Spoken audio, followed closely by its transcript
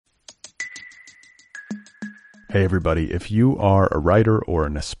Hey everybody, if you are a writer or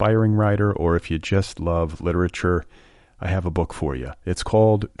an aspiring writer, or if you just love literature, I have a book for you. It's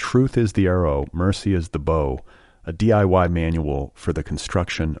called Truth is the Arrow, Mercy is the Bow, a DIY manual for the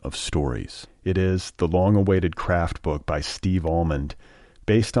construction of stories. It is the long-awaited craft book by Steve Almond,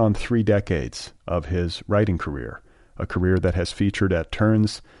 based on 3 decades of his writing career, a career that has featured at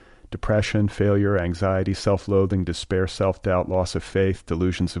turns depression, failure, anxiety, self-loathing, despair, self-doubt, loss of faith,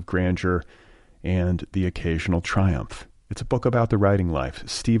 delusions of grandeur, and the occasional triumph. It's a book about the writing life.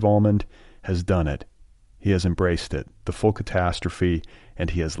 Steve Almond has done it. He has embraced it, the full catastrophe, and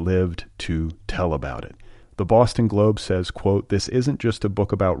he has lived to tell about it. The Boston Globe says, quote, "This isn't just a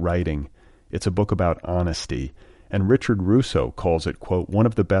book about writing, it's a book about honesty." And Richard Russo calls it, quote, "one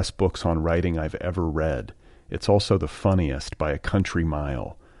of the best books on writing I've ever read. It's also the funniest by a country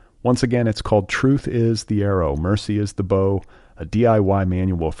mile." Once again, it's called Truth is the Arrow, Mercy is the Bow, a DIY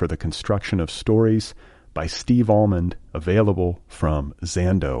manual for the construction of stories by Steve Almond, available from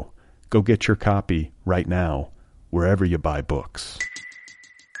Zando. Go get your copy right now, wherever you buy books.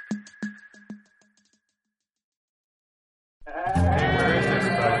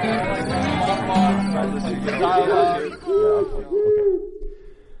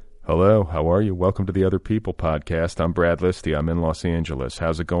 Hello, how are you? Welcome to the Other People podcast. I'm Brad Listy. I'm in Los Angeles.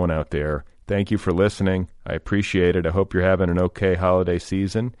 How's it going out there? Thank you for listening. I appreciate it. I hope you're having an okay holiday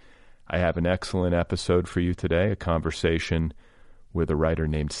season. I have an excellent episode for you today, a conversation with a writer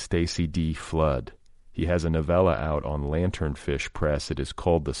named Stacy D. Flood. He has a novella out on Lanternfish Press. It is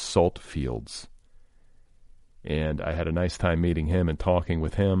called The Salt Fields. And I had a nice time meeting him and talking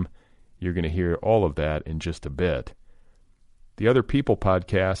with him. You're going to hear all of that in just a bit. The Other People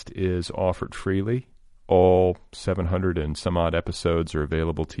podcast is offered freely. All 700 and some odd episodes are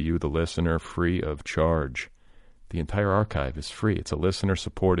available to you, the listener, free of charge. The entire archive is free. It's a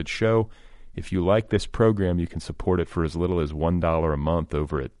listener-supported show. If you like this program, you can support it for as little as $1 a month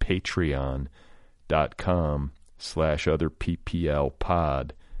over at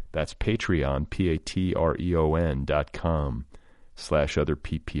patreon.com/otherpplpod. That's Patreon,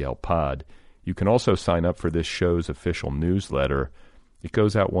 patreon.com/otherpplpod. You can also sign up for this show's official newsletter. It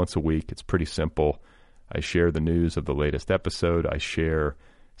goes out once a week. It's pretty simple. I share the news of the latest episode. I share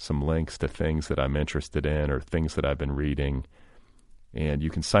some links to things that I'm interested in or things that I've been reading. And you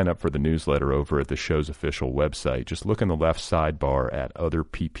can sign up for the newsletter over at the show's official website. Just look in the left sidebar at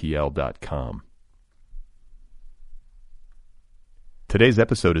otherppl.com. Today's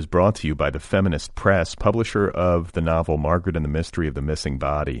episode is brought to you by the Feminist Press, publisher of the novel Margaret and the Mystery of the Missing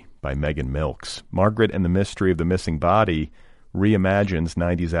Body by Megan Milks. Margaret and the Mystery of the Missing Body reimagines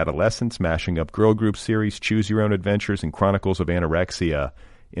 90s adolescence, mashing up girl group series, choose your own adventures, and chronicles of anorexia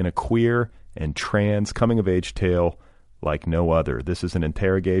in a queer and trans coming-of-age tale like no other. This is an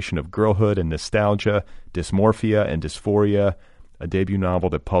interrogation of girlhood and nostalgia, dysmorphia and dysphoria, a debut novel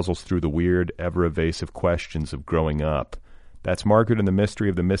that puzzles through the weird, ever-evasive questions of growing up. That's Margaret and the Mystery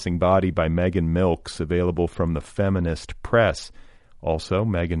of the Missing Body by Megan Milks, available from the Feminist Press. Also,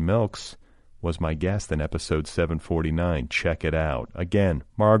 Megan Milks was my guest in episode 749. Check it out. Again,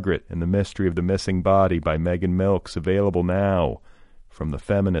 Margaret and the Mystery of the Missing Body by Megan Milks, available now from the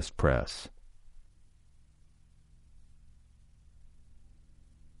Feminist Press.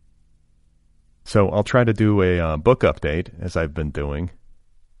 So I'll try to do a book update, as I've been doing.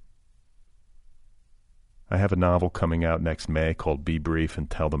 I have a novel coming out next May called Be Brief and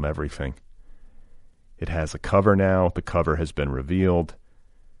Tell Them Everything. It has a cover now. The cover has been revealed.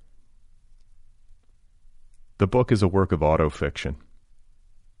 The book is a work of autofiction.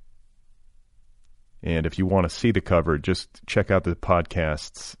 And if you want to see the cover, just check out the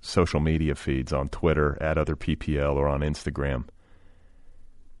podcast's social media feeds on Twitter, at OtherPPL, or on Instagram.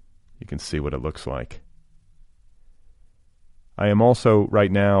 You can see what it looks like. I am also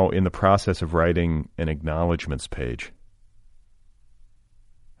right now in the process of writing an acknowledgments page,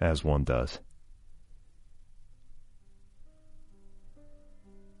 as one does.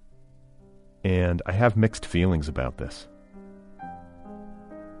 And I have mixed feelings about this.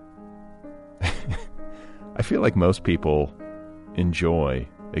 I feel like most people enjoy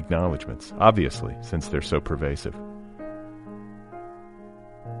acknowledgments, obviously, since they're so pervasive.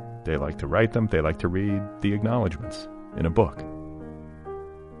 They like to write them, they like to read the acknowledgments in a book.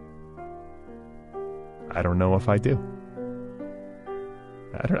 I don't know if I do.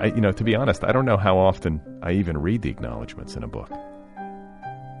 To be honest, I don't know how often I even read the acknowledgments in a book.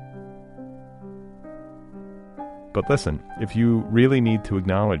 But listen, if you really need to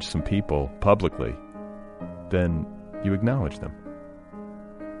acknowledge some people publicly, then you acknowledge them.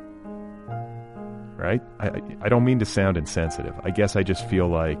 Right? I don't mean to sound insensitive. I guess I just feel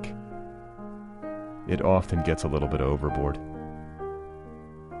like it often gets a little bit overboard.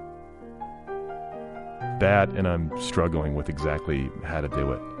 That, and I'm struggling with exactly how to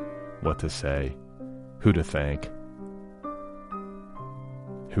do it, what to say, who to thank,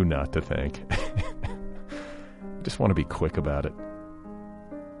 who not to thank. I just want to be quick about it.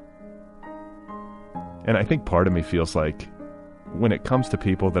 And I think part of me feels like when it comes to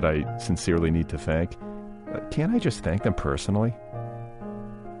people that I sincerely need to thank, can't I just thank them personally?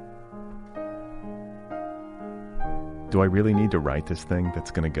 Do I really need to write this thing that's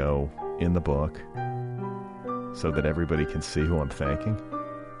going to go in the book so that everybody can see who I'm thanking?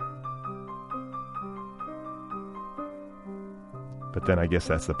 But then I guess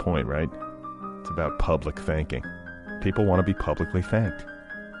that's the point, right? It's about public thanking. People want to be publicly thanked.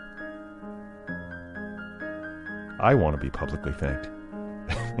 I want to be publicly thanked.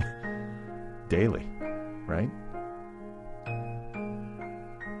 Daily, right?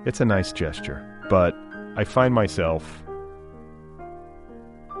 It's a nice gesture, but I find myself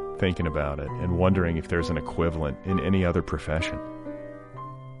thinking about it and wondering if there's an equivalent in any other profession.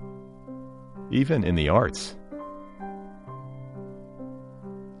 Even in the arts.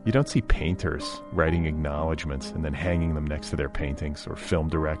 You don't see painters writing acknowledgments and then hanging them next to their paintings, or film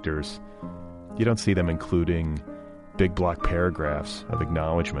directors. You don't see them including big block paragraphs of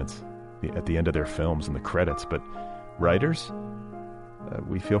acknowledgments at the end of their films in the credits. But writers,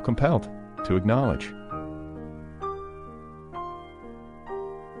 we feel compelled to acknowledge.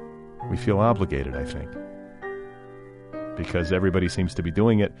 We feel obligated, I think, because everybody seems to be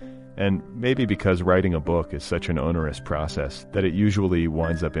doing it, and maybe because writing a book is such an onerous process that it usually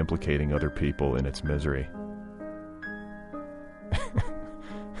winds up implicating other people in its misery.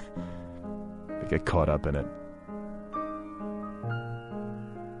 They get caught up in it.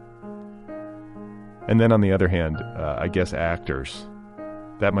 And then on the other hand, I guess actors,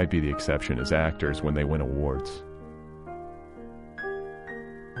 that might be the exception, is actors when they win awards.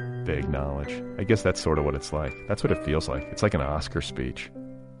 They acknowledge. I guess that's sort of what it's like. That's what it feels like. It's like an Oscar speech.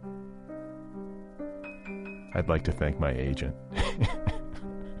 I'd like to thank my agent.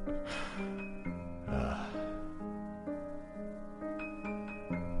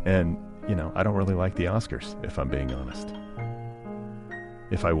 And, I don't really like the Oscars, if I'm being honest.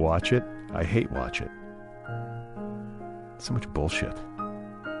 If I watch it, I hate watch it. So much bullshit.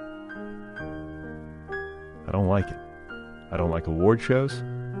 I don't like it. I don't like award shows.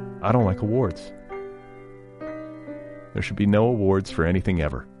 I don't like awards. There should be no awards for anything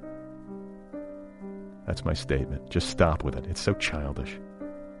ever. That's my statement. Just stop with it. It's so childish.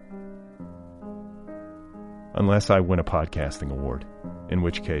 Unless I win a podcasting award, in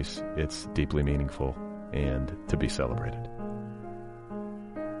which case it's deeply meaningful and to be celebrated.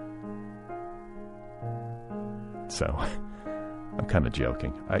 So, I'm kind of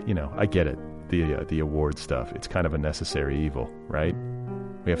joking. I get it. The award stuff, it's kind of a necessary evil, right?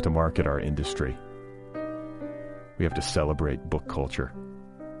 We have to market our industry. We have to celebrate book culture.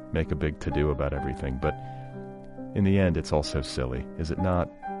 Make a big to-do about everything. But in the end, it's also silly, is it not?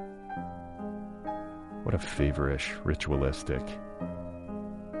 What a feverish, ritualistic,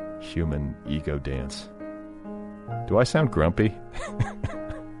 human ego dance. Do I sound grumpy?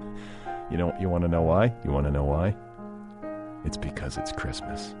 You want to know why? You want to know why? It's because it's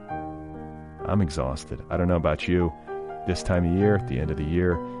Christmas. I'm exhausted. I don't know about you. This time of year, the end of the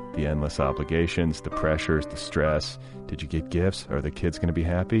year, the endless obligations, the pressures, the stress. Did you get gifts? Are the kids going to be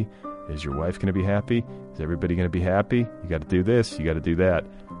happy? Is your wife going to be happy? Is everybody going to be happy? You got to do this, you got to do that.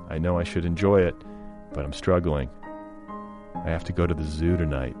 I know I should enjoy it, but I'm struggling. I have to go to the zoo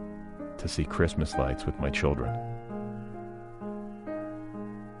tonight to see Christmas lights with my children.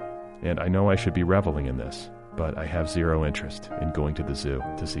 And I know I should be reveling in this, but I have zero interest in going to the zoo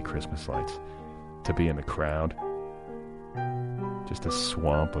to see Christmas lights. To be in the crowd. Just a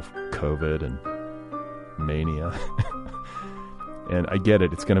swamp of COVID and mania. And I get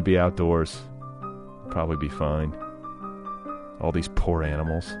it, it's going to be outdoors. Probably be fine. All these poor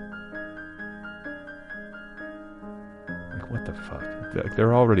animals. Like, what the fuck?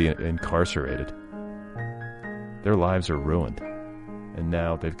 They're already incarcerated. Their lives are ruined. And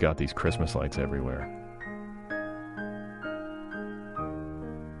now they've got these Christmas lights everywhere.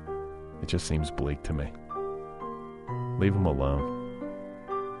 It just seems bleak to me. Leave them alone.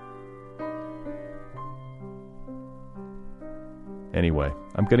 Anyway,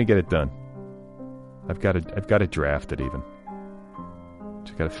 I'm going to get it done. I've got to draft it even.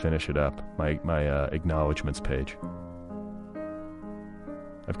 Just got to finish it up. My acknowledgements page.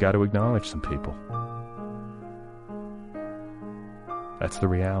 I've got to acknowledge some people. That's the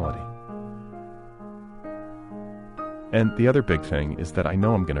reality. And the other big thing is that I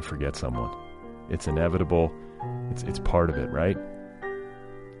know I'm going to forget someone. It's inevitable. It's part of it, right?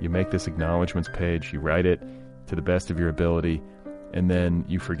 You make this acknowledgments page, you write it to the best of your ability, and then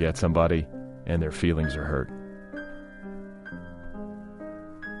you forget somebody and their feelings are hurt.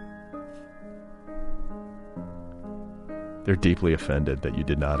 They're deeply offended that you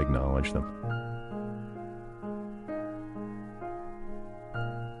did not acknowledge them.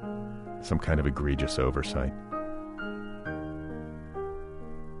 Some kind of egregious oversight.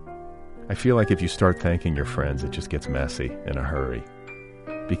 I feel like if you start thanking your friends, it just gets messy in a hurry.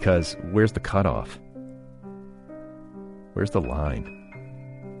 Because where's the cutoff? Where's the line?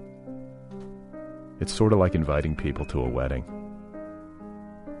 It's sort of like inviting people to a wedding.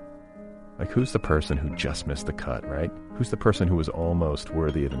 Like, who's the person who just missed the cut, right? Who's the person who was almost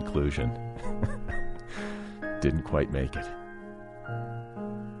worthy of inclusion? Didn't quite make it.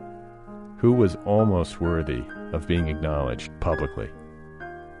 Who was almost worthy of being acknowledged publicly,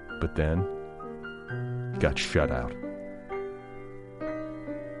 but then got shut out?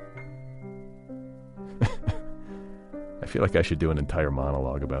 I feel like I should do an entire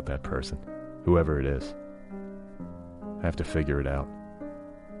monologue about that person, whoever it is. I have to figure it out.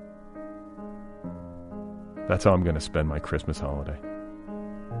 That's how I'm going to spend my Christmas holiday.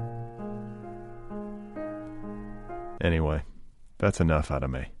 Anyway, that's enough out of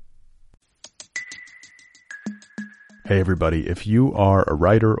me. Hey everybody, if you are a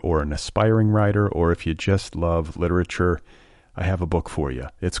writer or an aspiring writer, or if you just love literature, I have a book for you.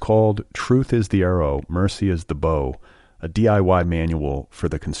 It's called Truth is the Arrow, Mercy is the Bow, a DIY manual for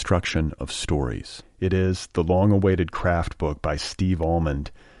the construction of stories. It is the long-awaited craft book by Steve Almond,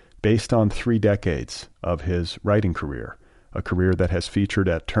 based on 3 decades of his writing career, a career that has featured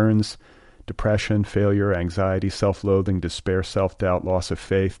at turns depression, failure, anxiety, self-loathing, despair, self-doubt, loss of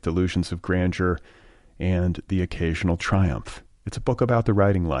faith, delusions of grandeur, and the occasional triumph. It's a book about the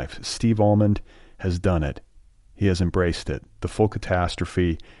writing life. Steve Almond has done it. He has embraced it, the full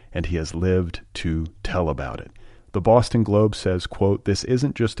catastrophe, and he has lived to tell about it. The Boston Globe says, quote, "This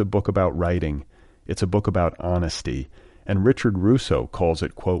isn't just a book about writing, it's a book about honesty." And Richard Russo calls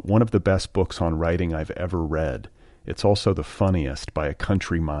it, quote, "one of the best books on writing I've ever read. It's also the funniest by a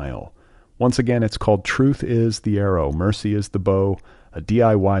country mile." Once again, it's called Truth is the Arrow, Mercy is the Bow, a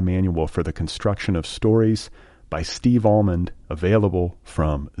DIY manual for the construction of stories by Steve Almond, available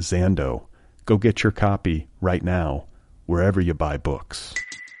from Zando. Go get your copy right now, wherever you buy books.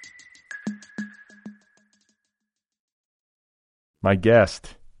 My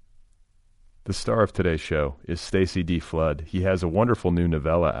guest, the star of today's show, is Stacy D. Flood. He has a wonderful new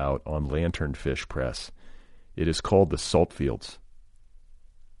novella out on Lanternfish Press. It is called The Saltfields.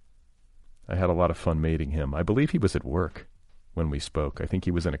 I had a lot of fun meeting him. I believe he was at work when we spoke. I think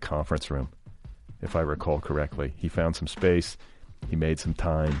he was in a conference room, if I recall correctly. He found some space, he made some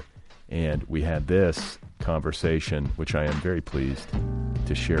time, and we had this conversation, which I am very pleased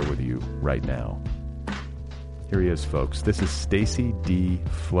to share with you right now. Here he is, folks. This is Stacy D.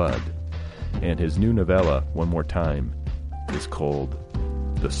 Flood, and his new novella, one more time, is called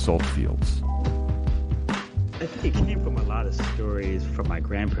The Saltfields. I think it came from a lot of stories from my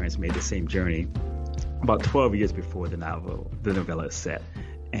grandparents made the same journey about 12 years before the novella is set.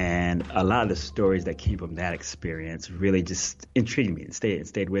 And a lot of the stories that came from that experience really just intrigued me and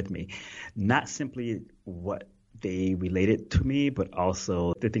stayed with me. Not simply what they related to me, but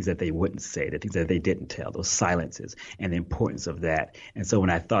also the things that they wouldn't say, the things that they didn't tell, those silences and the importance of that. And so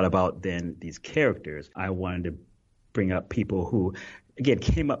when I thought about then these characters, I wanted to bring up people who, again,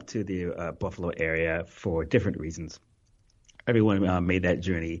 came up to the Buffalo area for different reasons. Everyone made that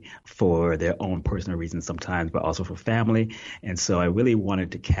journey for their own personal reasons sometimes, but also for family. And so I really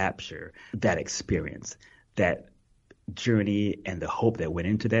wanted to capture that experience, that journey and the hope that went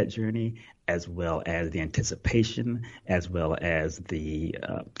into that journey, as well as the anticipation, as well as the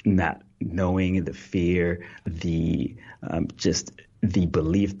not knowing, the fear, the just the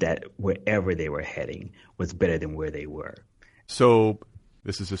belief that wherever they were heading was better than where they were. So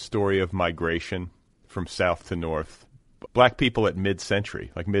this is a story of migration from south to north. Black people at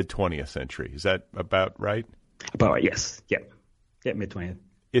mid-century, like mid-20th century. Is that about right? About right, yes. Yep. Yeah, mid-20th.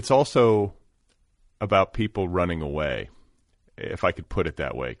 It's also about people running away, if I could put it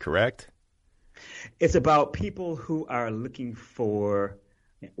that way, correct? It's about people who are looking for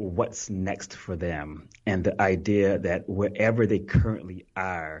what's next for them, and the idea that wherever they currently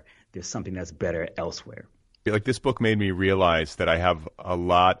are, there's something that's better elsewhere. Like, this book made me realize that I have a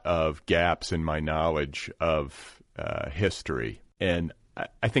lot of gaps in my knowledge of history. And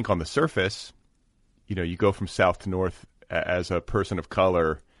I think on the surface, you know, you go from south to north as a person of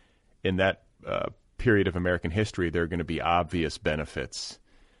color in that period of American history, there are going to be obvious benefits.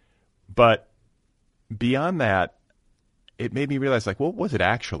 But beyond that, it made me realize, like, what was it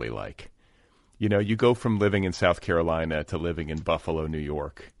actually like? You know, you go from living in South Carolina to living in Buffalo, New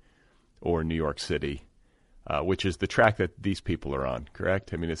York, or New York City, which is the track that these people are on,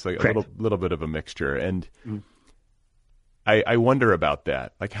 correct? I mean, it's like Correct. a little bit of a mixture. And I wonder about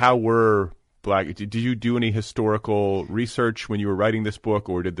that. Like, how were Black... Did you do any historical research when you were writing this book,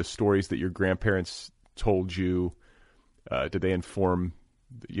 or did the stories that your grandparents told you, did they inform,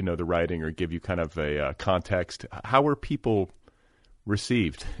 you know, the writing or give you kind of a context? How were people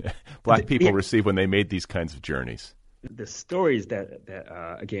received, Black people received when they made these kinds of journeys? The stories that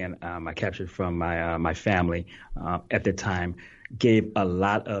again, I captured from my family at the time gave a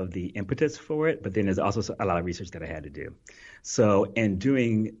lot of the impetus for it, but then there's also a lot of research that I had to do. So in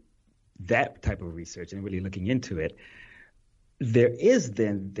doing that type of research and really looking into it, there is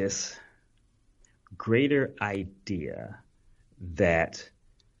then this greater idea that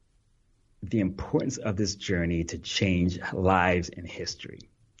the importance of this journey to change lives in history,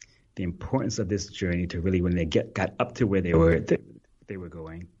 the importance of this journey to really, when they got up to where they were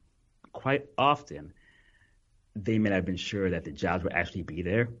going, quite often they may not have been sure that the jobs would actually be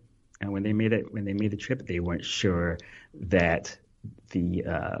there, and when they made the trip, they weren't sure that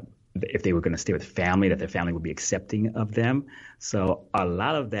if they were going to stay with family, that their family would be accepting of them. So a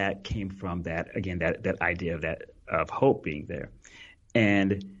lot of that came from that idea of hope being there,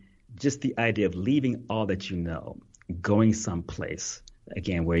 and just the idea of leaving all that you know, going someplace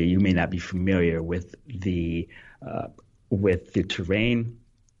again where you may not be familiar with the terrain,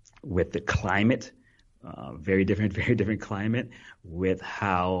 with the climate, very different climate, with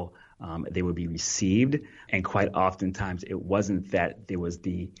how they would be received. And quite oftentimes it wasn't that there was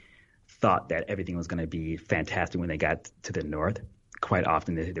the thought that everything was going to be fantastic when they got to the north. Quite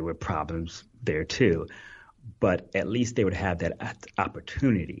often there were problems there too, but at least they would have that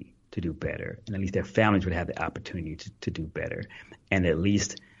opportunity to do better, and at least their families would have the opportunity to do better, and at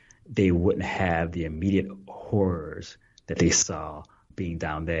least they wouldn't have the immediate horrors that they saw being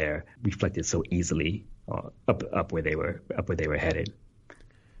down there reflected so easily up where they were headed.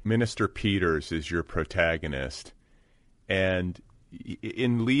 Minister Peters is your protagonist, and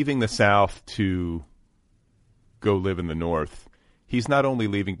in leaving the South to go live in the North, he's not only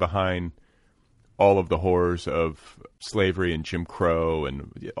leaving behind all of the horrors of slavery and Jim Crow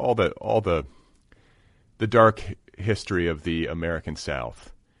and all the dark history of the American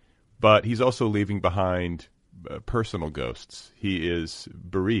South, but he's also leaving behind personal ghosts. He is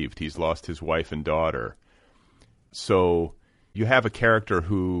bereaved. He's lost his wife and daughter. So you have a character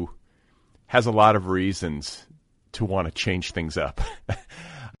who has a lot of reasons to want to change things up.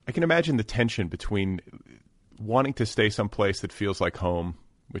 I can imagine the tension between wanting to stay someplace that feels like home,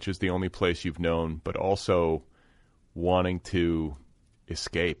 which is the only place you've known, but also wanting to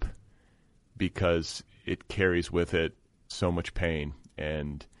escape because it carries with it so much pain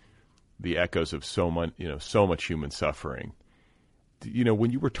and the echoes of so much human suffering. You know,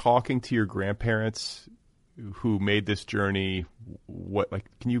 when you were talking to your grandparents who made this journey,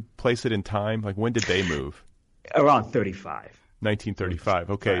 can you place it in time? Like, when did they move? Around 35.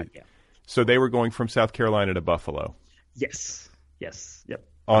 1935. Okay. Yeah. So they were going from South Carolina to Buffalo. Yes. Yep.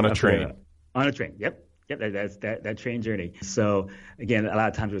 On a train. On a train. Yep. That's that train journey. So again, a lot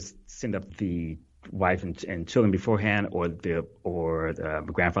of times we'll send up the wife and children beforehand, or the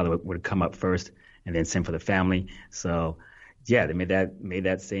grandfather would come up first and then send for the family. So yeah, they made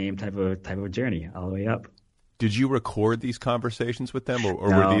that same type of journey all the way up. Did you record these conversations with them,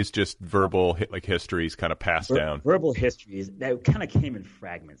 or No. were these just verbal histories kind of passed down? Verbal histories that kind of came in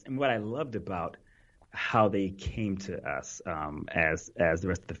fragments. And what I loved about how they came to us as the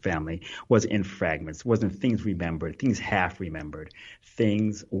rest of the family was in fragments, wasn't things remembered, things half remembered,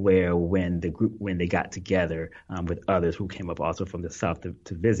 things where when they got together with others who came up also from the South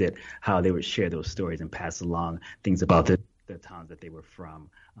to visit, how they would share those stories and pass along things about the towns that they were from,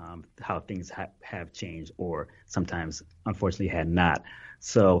 how things have changed or sometimes unfortunately had not.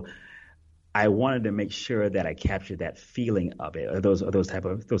 So I wanted to make sure that I captured that feeling of it, or those type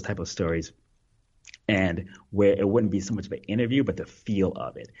of stories, and where it wouldn't be so much of an interview, but the feel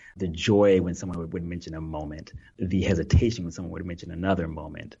of it, the joy when someone would mention a moment, the hesitation when someone would mention another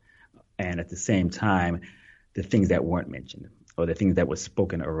moment, and at the same time, the things that weren't mentioned or the things that were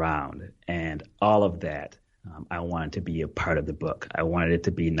spoken around, and all of that. I wanted to be a part of the book. I wanted it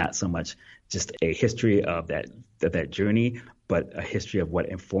to be not so much just a history of that journey, but a history of what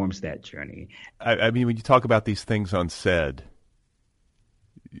informs that journey. I mean, when you talk about these things unsaid,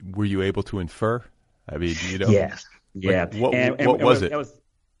 were you able to infer? I mean, Yes. Yeah. What was it?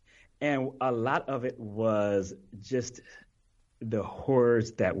 And a lot of it was just the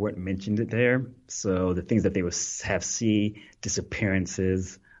horrors that weren't mentioned there. So the things that they would see,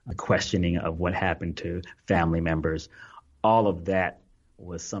 disappearances, the questioning of what happened to family members, all of that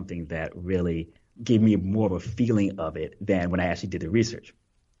was something that really gave me more of a feeling of it than when I actually did the research.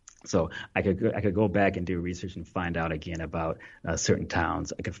 So I could go back and do research and find out again about certain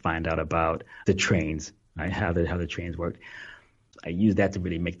towns. I could find out about the trains, right? How the trains worked. I used that to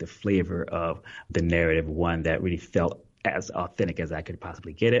really make the flavor of the narrative one that really felt as authentic as I could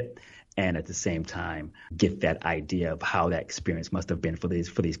possibly get it, and at the same time get that idea of how that experience must have been for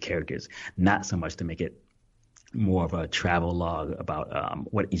these characters. Not so much to make it more of a travel log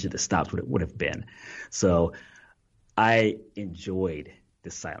about what each of the stops would have been. So I enjoyed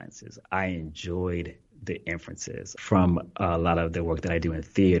the silences. I enjoyed the inferences. From a lot of the work that I do in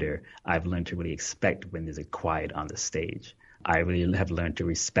theater, I've learned to really expect when there's a quiet on the stage. I really have learned to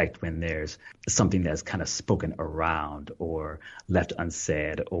respect when there's something that's kind of spoken around or left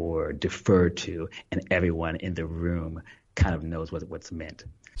unsaid or deferred to, and everyone in the room kind of knows what's meant.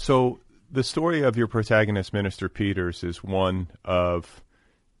 So the story of your protagonist, Minister Peters, is one of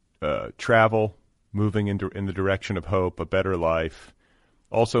travel, moving in the direction of hope, a better life,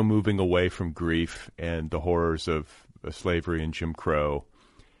 also moving away from grief and the horrors of slavery and Jim Crow.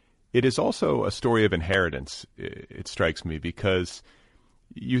 It is also a story of inheritance, it strikes me, because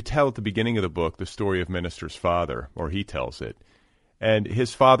you tell at the beginning of the book the story of Minister's father, or he tells it. And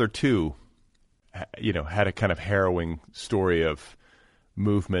his father, too, had a kind of harrowing story of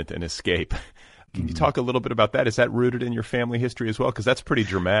movement and escape. Can you talk a little bit about that? Is that rooted in your family history as well? Because that's pretty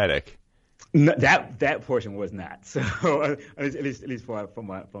dramatic. No, that portion was not. So at least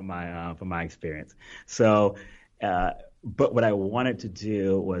from my experience. So, but what I wanted to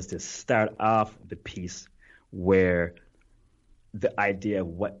do was to start off the piece where the idea of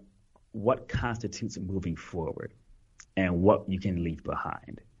what constitutes moving forward and what you can leave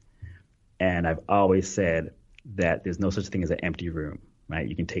behind. And I've always said that there's no such thing as an empty room. Right?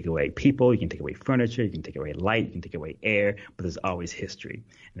 You can take away people, you can take away furniture, you can take away light, you can take away air, but there's always history.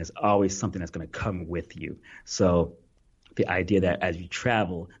 And there's always something that's going to come with you. So the idea that as you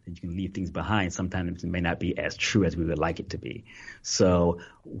travel, that you can leave things behind, sometimes it may not be as true as we would like it to be. So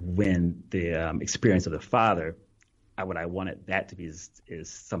when the experience of the father, what I wanted that to be is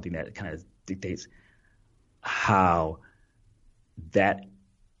something that kind of dictates how that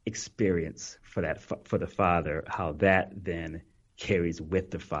experience for the father, how that then carries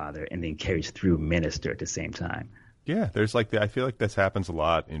with the father and then carries through Minister at the same time. Yeah, there's I feel like this happens a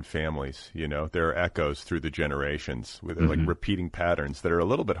lot in families. There are echoes through the generations with like repeating patterns that are a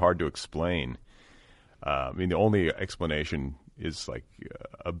little bit hard to explain. The only explanation is like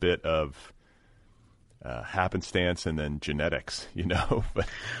a bit of happenstance and then genetics, but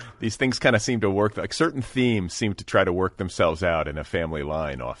these things kind of seem to work. Like certain themes seem to try to work themselves out in a family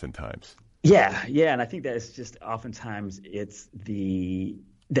line oftentimes. Yeah, and I think that it's just oftentimes it's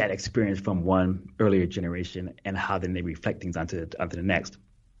that experience from one earlier generation and how then they reflect things onto the next.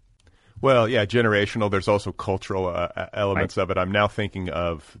 Well, yeah, generational. There's also cultural elements of it. I'm now thinking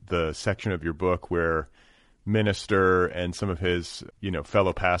of the section of your book where Minister and some of his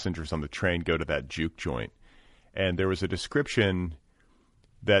fellow passengers on the train go to that juke joint, and there was a description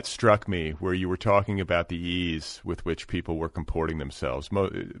that struck me where you were talking about the ease with which people were comporting themselves.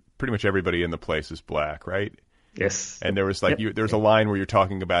 Pretty much everybody in the place is black, right? Yes. And there was there's a line where you're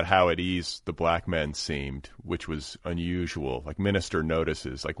talking about how at ease the black men seemed, which was unusual. Like Minister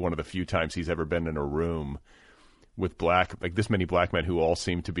notices, like one of the few times he's ever been in a room with this many black men who all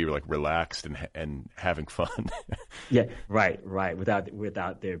seem to be like relaxed and having fun. Yeah, right.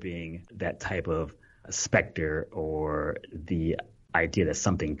 Without there being that type of specter or the idea that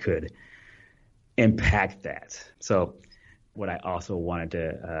something could impact that. So what I also wanted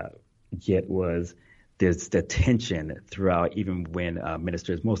to get was there's the tension throughout, even when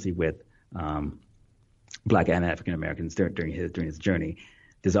Minister is mostly with Black and African Americans during his journey.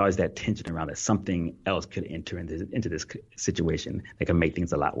 There's always that tension around that something else could enter into this situation that can make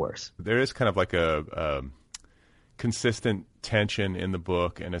things a lot worse. There is kind of like a consistent tension in the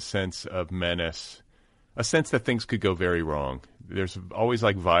book and a sense of menace, a sense that things could go very wrong. There's always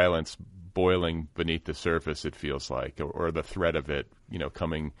like violence boiling beneath the surface, it feels like, or the threat of it,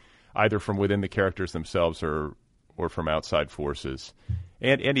 coming either from within the characters themselves or from outside forces,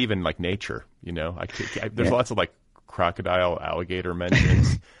 and even like nature. There's lots of like crocodile, alligator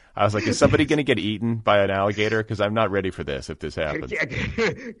mentions. I was like, is somebody going to get eaten by an alligator? Because I'm not ready for this if this happens. Yeah,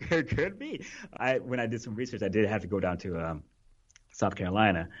 could be. When I did some research, I did have to go down to South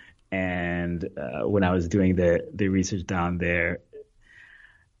Carolina. And when I was doing the research down there,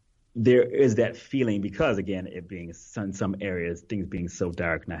 there is that feeling because, again, it being in some areas, things being so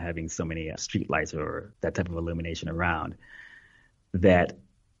dark, not having so many street lights or that type of illumination around, that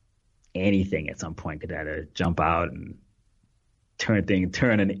anything at some point could either jump out and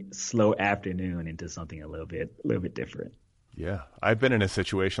turn a slow afternoon into something a little bit different. Yeah, I've been in a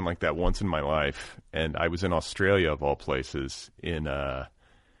situation like that once in my life, and I was in Australia of all places in a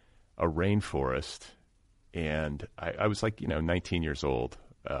rainforest, and I was like 19 years old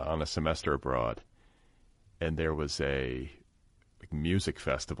on a semester abroad, and there was a music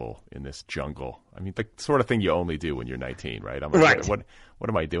festival in this jungle. I mean, the sort of thing you only do when you're 19, right? I'm like, Right. what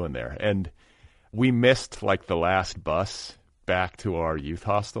am I doing there? And we missed like the last bus back to our youth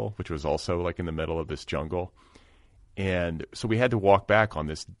hostel, which was also like in the middle of this jungle. And so we had to walk back on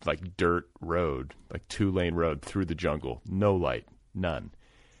this like dirt road, like 2-lane road through the jungle. No light, none.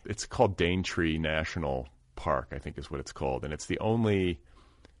 It's called Daintree National Park, I think is what it's called. And it's the only,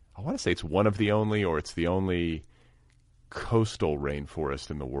 I want to say it's one of the only, or it's the only coastal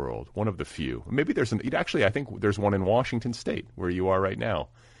rainforest in the world. One of the few. Maybe there's I think there's one in Washington State where you are right now.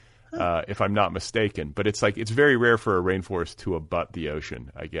 If I'm not mistaken. But it's very rare for a rainforest to abut the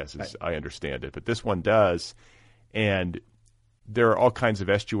ocean, I guess, as I understand it. But this one does. And there are all kinds of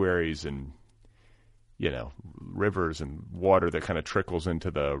estuaries and, rivers and water that kind of trickles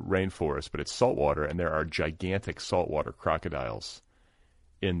into the rainforest, but it's saltwater, and there are gigantic saltwater crocodiles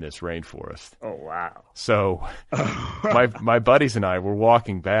in this rainforest. Oh, wow. So my buddies and I were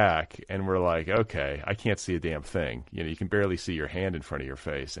walking back, and we're like, okay, I can't see a damn thing. You can barely see your hand in front of your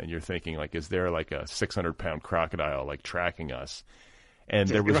face, and you're thinking, like, is there like a 600-pound crocodile like tracking us? And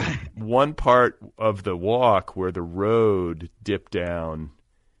there was one part of the walk where the road dipped down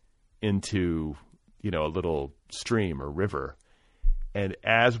into, a little stream or river. And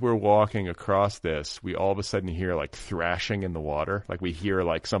as we're walking across this, we all of a sudden hear like thrashing in the water. Like we hear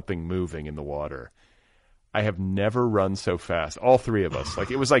like something moving in the water. I have never run so fast. All three of us. Like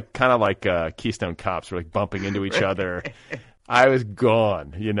it was like kind of like Keystone Cops. We're like bumping into each other. I was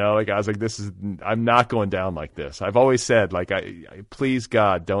gone, like I was like, I'm not going down like this. I've always said, like, I please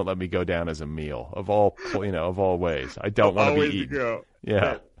God, don't let me go down as a meal of all ways. I don't want to be eaten.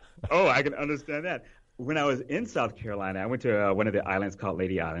 Yeah. Oh, I can understand that. When I was in South Carolina, I went to one of the islands called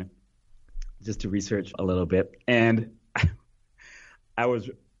Lady Island just to research a little bit. And it was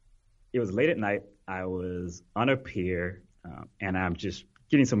late at night. I was on a pier and I'm just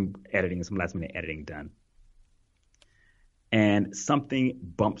getting some last minute editing done. And something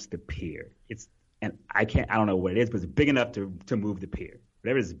bumps the pier. I don't know what it is, but it's big enough to move the pier.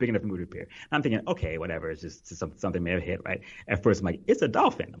 Whatever it is big enough to move the pier. And I'm thinking, okay, whatever. It's just something may have hit, right? At first, I'm like, it's a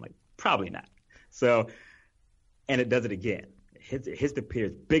dolphin. I'm like, probably not. So, and it does it again. It hits the pier.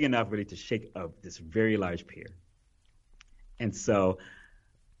 It's big enough really to shake up this very large pier. And so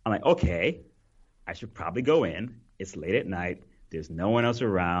I'm like, okay, I should probably go in. It's late at night. There's no one else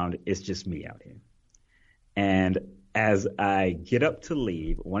around. It's just me out here. And as I get up to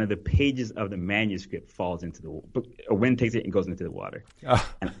leave, one of the pages of the manuscript falls into the book. A wind takes it and goes into the water.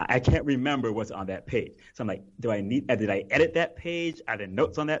 And I can't remember what's on that page. So I'm like, did I edit that page? Are there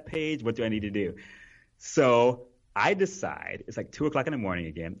notes on that page? What do I need to do? So I decide, it's like 2 o'clock in the morning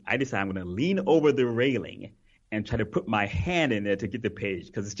again. I decide I'm going to lean over the railing and try to put my hand in there to get the page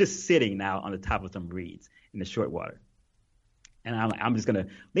because it's just sitting now on the top of some reeds in the short water. And I'm just going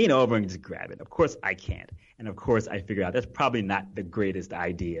to lean over and just grab it. Of course, I can't. And of course, I figure out that's probably not the greatest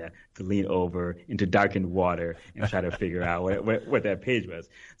idea to lean over into darkened water and try to figure out what that page was.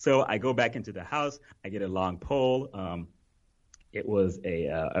 So I go back into the house. I get a long pole. It was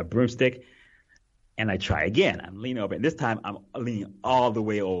a broomstick. And I try again. I'm leaning over. And this time, I'm leaning all the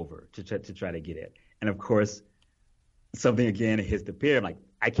way over to try to get it. And of course, something again hits the pier. I'm like,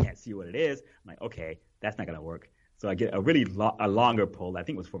 I can't see what it is. I'm like, okay, that's not going to work. So I get a really a longer pole. I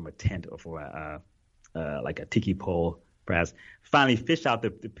think it was from a tent or for like a tiki pole, perhaps. Finally fish out the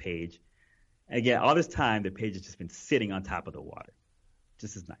page. And again, all this time, the page has just been sitting on top of the water.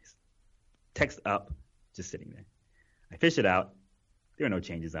 Just as nice. Text up, just sitting there. I fish it out. There are no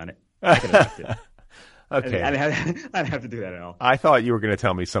changes on it. I could have left it. Okay. I didn't have to do that at all. I thought you were going to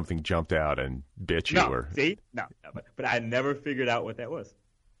tell me something jumped out and bit you. No, see? No. But I never figured out what that was.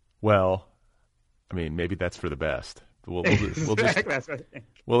 Well, I mean, maybe that's for the best. We'll Exactly.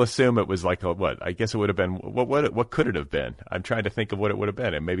 We'll assume it was like what? I guess it would have been. What could it have been? I'm trying to think of what it would have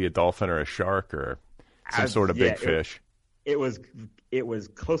been. And maybe a dolphin or a shark or some sort of big fish. It was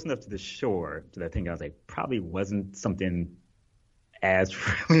close enough to the shore that I think I was like probably wasn't something as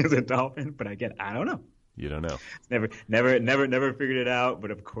friendly as a dolphin. But again, I don't know. You don't know. Never figured it out.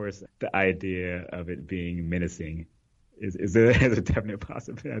 But of course, the idea of it being menacing is a definite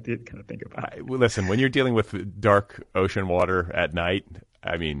possibility. I did kind of think about it. Well, listen, when you're dealing with dark ocean water at night,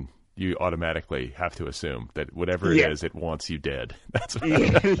 I mean, you automatically have to assume that whatever it is, it wants you dead. That's and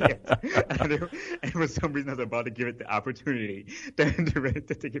for some reason, I was about to give it the opportunity to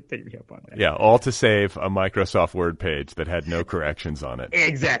take me up on that. Yeah, all to save a Microsoft Word page that had no corrections on it.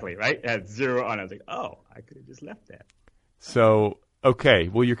 Exactly, right? It had 0 on it. I was like, oh, I could have just left that. So, okay,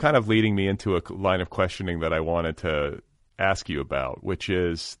 well, you're kind of leading me into a line of questioning that I wanted to ask you about, which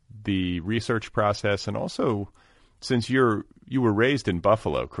is the research process, and also since you were raised in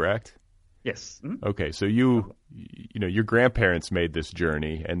Buffalo, correct? Yes. Mm-hmm. Okay, so you know your grandparents made this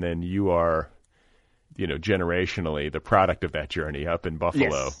journey, and then you are, generationally the product of that journey up in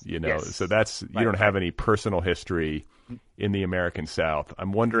Buffalo. Yes. So that's you don't have any personal history in the American South.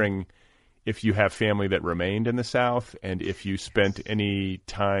 I'm wondering if you have family that remained in the South, and if you spent any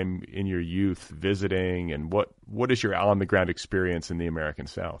time in your youth visiting, and what is your on-the-ground experience in the American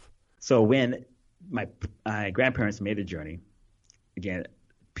South? So when my grandparents made the journey, again,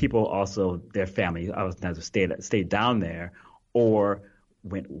 people also, their family, I was either stayed down there or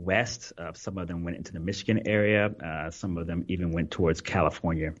went west. Some of them went into the Michigan area. Some of them even went towards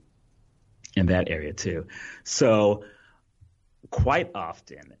California in that area too. So quite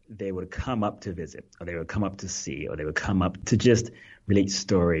often they would come up to visit, or they would come up to see, or they would come up to just relate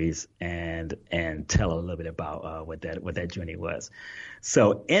stories and tell a little bit about what that journey was.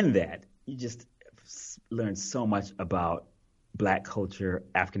 So in that, you just learn so much about Black culture,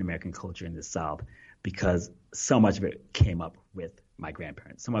 African American culture in the South, because so much of it came up with my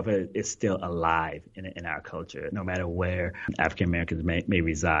grandparents. Some of it is still alive in our culture, no matter where African Americans may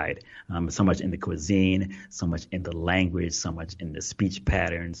reside. So much in the cuisine, so much in the language, so much in the speech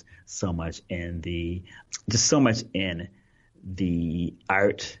patterns, so much in the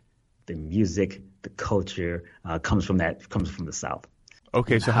art, the music, the culture comes from the South.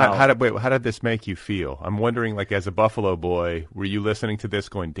 Okay, so how did this make you feel? I'm wondering, like, as a Buffalo boy, were you listening to this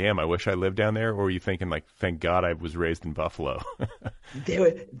going, damn, I wish I lived down there? Or were you thinking, like, thank God I was raised in Buffalo?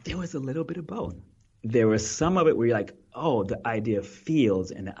 There was a little bit of both. There was some of it where you're like, oh, the idea of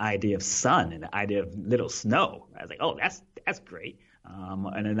fields and the idea of sun and the idea of little snow. I was like, oh, that's great.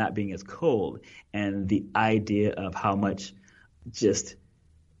 And it not being as cold. And the idea of how much just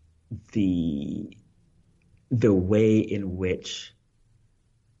the way in which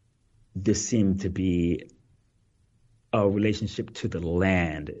this seemed to be a relationship to the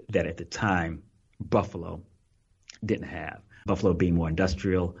land that at the time Buffalo didn't have. Buffalo being more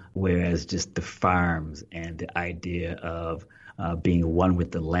industrial, whereas just the farms and the idea of being one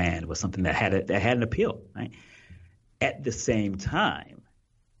with the land was something that had an appeal. Right? At the same time,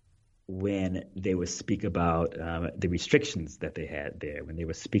 when they would speak about the restrictions that they had there, when they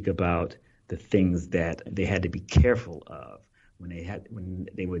would speak about the things that they had to be careful of, when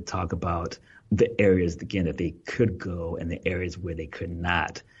they would talk about the areas again that they could go and the areas where they could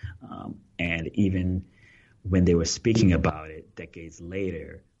not, and even when they were speaking about it decades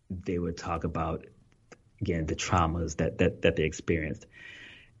later, they would talk about again the traumas that they experienced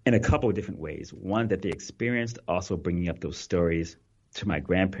in a couple of different ways. One, that they experienced, also bringing up those stories to my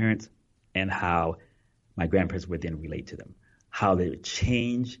grandparents, and how my grandparents would then relate to them, how they would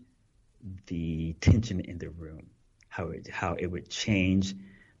change the tension in the room. How it would change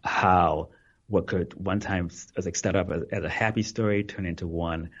how what could one time as like start up as a happy story turn into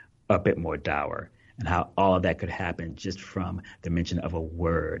one a bit more dour, and how all of that could happen just from the mention of a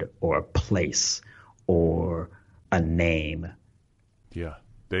word or a place or a name. Yeah,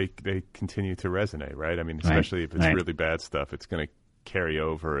 they continue to resonate, right? I mean, especially if it's really bad stuff, it's going to carry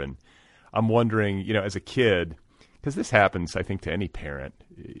over. And I'm wondering, as a kid, because this happens, I think, to any parent.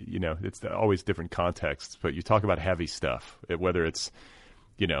 It's always different contexts, but you talk about heavy stuff, whether it's,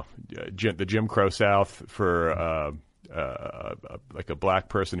 the Jim Crow South for like a Black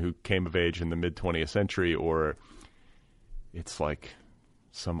person who came of age in the mid-20th century, or it's like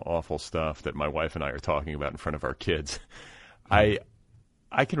some awful stuff that my wife and I are talking about in front of our kids.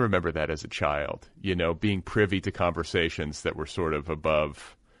 I can remember that as a child, being privy to conversations that were sort of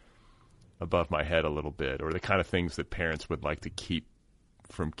above my head a little bit, or the kind of things that parents would like to keep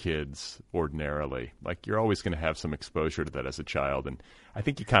from kids ordinarily. Like, you're always going to have some exposure to that as a child, and I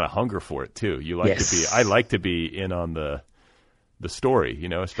think you kind of hunger for it too. I like to be in on the story,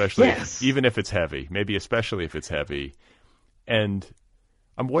 especially even if it's heavy, maybe especially if it's heavy. And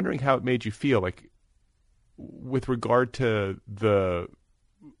I'm wondering how it made you feel, like, with regard to the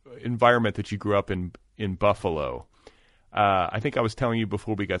environment that you grew up in Buffalo. I think I was telling you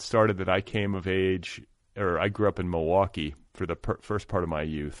before we got started that I came of age, or I grew up in Milwaukee for the first part of my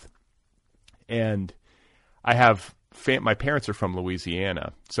youth. And I have my parents are from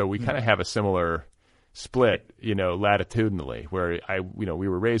Louisiana, so we kind of have a similar split, latitudinally, where we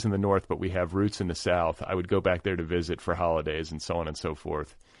were raised in the North, but we have roots in the South. I would go back there to visit for holidays and so on and so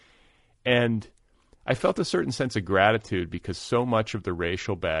forth. And I felt a certain sense of gratitude because so much of the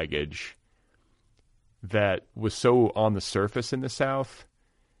racial baggage that was so on the surface in the South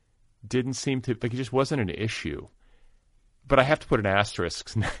didn't seem to, like, it just wasn't an issue. But I have to put an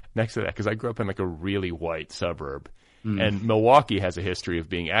asterisk next to that because I grew up in like a really white suburb. And Milwaukee has a history of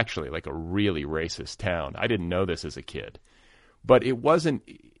being actually like a really racist town. I didn't know this as a kid. But it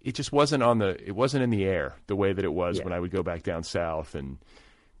just wasn't in the air the way that it was when I would go back down south. And,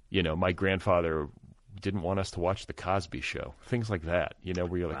 my grandfather didn't want us to watch The Cosby Show, things like that,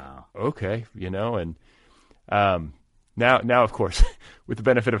 where you're like, wow. Okay, and now, of course, with the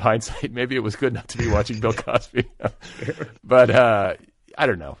benefit of hindsight, maybe it was good not to be watching Bill Cosby. But I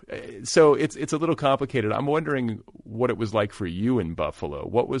don't know. So it's a little complicated. I'm wondering what it was like for you in Buffalo.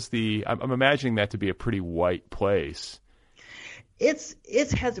 What was I'm imagining that to be a pretty white place. It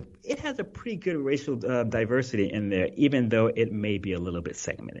has a pretty good racial diversity in there, even though it may be a little bit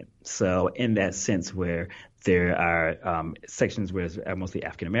segmented. So in that sense, where there are sections where it's mostly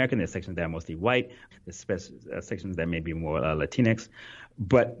African American, there's sections that are mostly white, there's sections that may be more Latinx,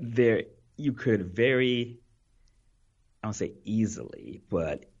 but there you could I don't say easily,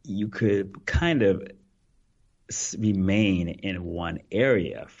 but you could kind of remain in one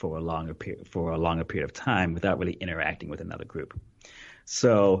area for a longer period of time without really interacting with another group.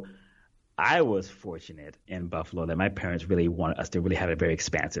 So I was fortunate in Buffalo that my parents really wanted us to really have a very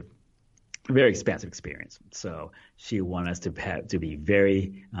expansive experience. So she wanted us to be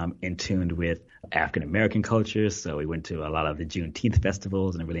very in tune with African American culture. So we went to a lot of the Juneteenth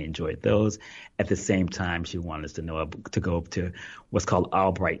festivals and really enjoyed those. At the same time, she wanted us to go to what's called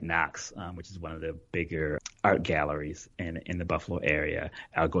Albright Knox, which is one of the bigger art galleries in the Buffalo area.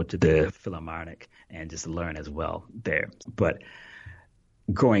 I'll go to the Philharmonic and just learn as well there. But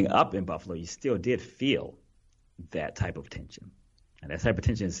growing up in Buffalo, you still did feel that type of tension. And that type of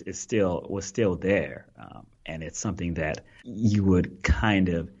tension was still there, and it's something that you would kind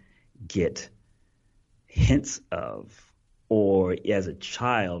of get hints of, or as a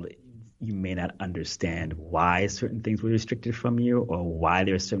child, you may not understand why certain things were restricted from you, or why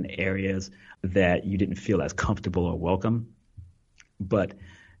there are certain areas that you didn't feel as comfortable or welcome, but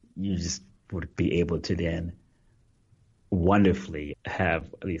you just would be able to then wonderfully have,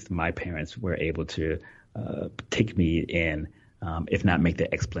 at least my parents were able to take me in. If not make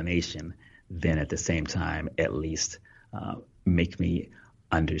the explanation, then at the same time, at least make me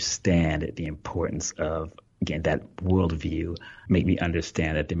understand the importance of, again, that worldview, make me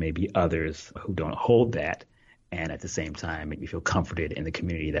understand that there may be others who don't hold that, and at the same time, make me feel comforted in the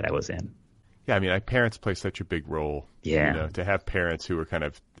community that I was in. Yeah, I mean, parents play such a big role. Yeah. To have parents who are kind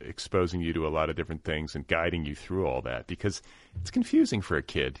of exposing you to a lot of different things and guiding you through all that, because it's confusing for a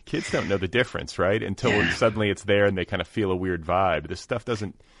kid. Kids don't know the difference, right? Until suddenly it's there and they kind of feel a weird vibe. This stuff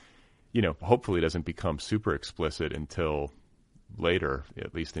doesn't, hopefully doesn't become super explicit until later,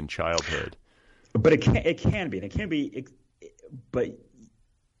 at least in childhood. But it can be, but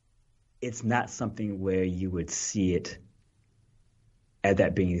it's not something where you would see it as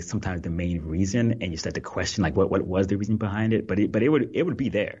that being sometimes the main reason, and you start to question like what was the reason behind it. But it would be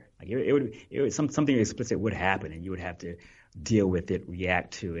there. Like it would something explicit would happen, and you would have to deal with it,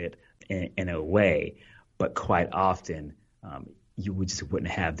 react to it in a way. But quite often, you wouldn't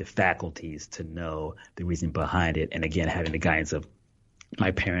have the faculties to know the reason behind it. And again, having the guidance of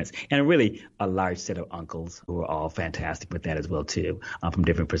my parents and really a large set of uncles who are all fantastic with that as well too, from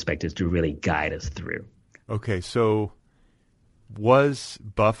different perspectives to really guide us through. Okay, so was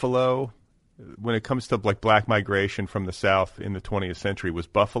Buffalo, when it comes to like black migration from the South in the 20th century, was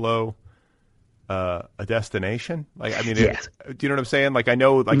Buffalo a destination? Like, I mean, yes. Do you know what I'm saying? Like, I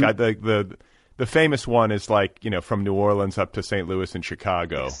know, like, the famous one is like, from New Orleans up to St. Louis and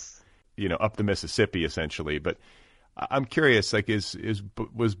Chicago, Yes. Up the Mississippi essentially. But I'm curious, like,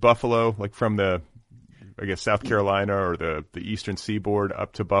 was Buffalo, like, from the, I guess, South Carolina or the Eastern Seaboard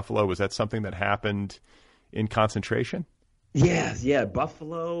up to Buffalo, was that something that happened in concentration? Yes, yeah,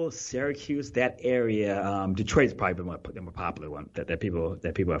 Buffalo, Syracuse, that area. Detroit's probably the more popular one that people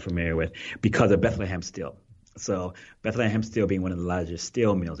are familiar with because of Bethlehem Steel. So Bethlehem Steel being one of the largest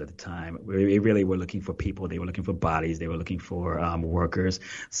steel mills at the time, we really were looking for people. They were looking for bodies. They were looking for workers.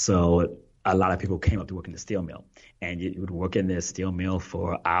 So a lot of people came up to work in the steel mill, and you would work in this steel mill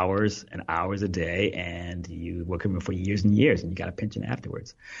for hours and hours a day, and you work in it for years and years, and you got a pension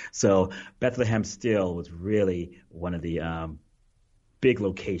afterwards. So Bethlehem Steel was really one of the big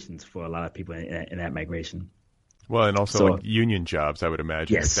locations for a lot of people in that migration. Well, and also So like union jobs, I would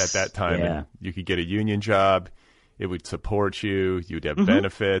imagine. yes, At that time, yeah. and you could get a union job, it would support you, you'd have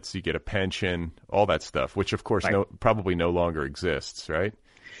benefits, you get a pension, all that stuff, which of course Right. probably no longer exists, right?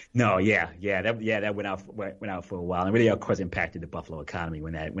 No, that went out for a while, and really, of course, impacted the Buffalo economy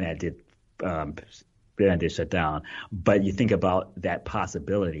when that um, did shut down. But you think about that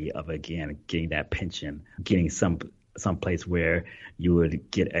possibility of again getting that pension, getting some place where you would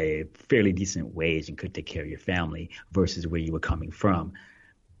get a fairly decent wage and could take care of your family versus where you were coming from.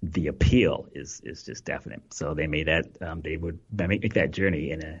 The appeal is just definite. So they made that they would make that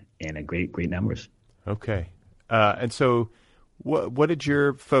journey in a great numbers. Okay. And so what did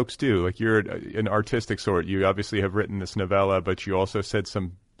your folks do? Like you're an artistic sort. You obviously have written this novella, but you also said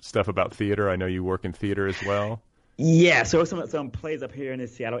some stuff about theater. I know you work in theater as well. Yeah, so some plays up here in the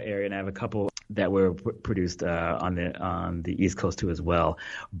Seattle area, and I have a couple that were produced on the East Coast too as well.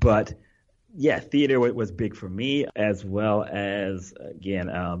 But yeah, theater was big for me, as well as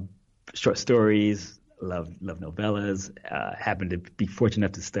again short stories. Love novellas. Happened to be fortunate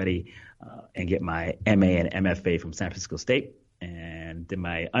enough to study and get my MA and MFA from San Francisco State, and did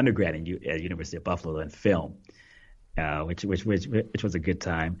my undergrad at University of Buffalo in film, which was a good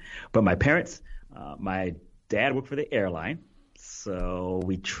time. But my parents, my dad worked for the airline, so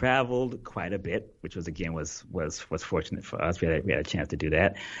we traveled quite a bit, which was fortunate for us. We had a chance to do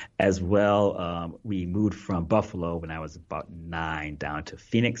that, as well. We moved from Buffalo when I was about 9 down to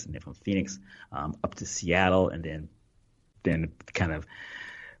Phoenix, and then from Phoenix up to Seattle, and then kind of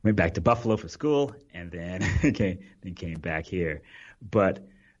went back to Buffalo for school, and then came back here. But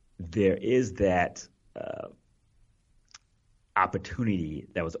there is that opportunity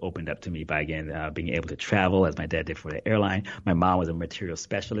that was opened up to me by again being able to travel, as my dad did for the airline. My mom was a material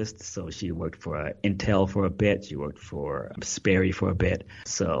specialist, so she worked for Intel for a bit. She worked for Sperry for a bit.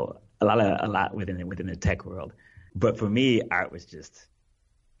 So a lot within the tech world. But for me, art was just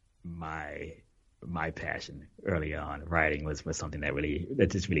my passion early on. Writing was something that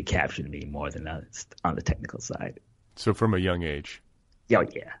just really captured me more than on the technical side. So from a young age.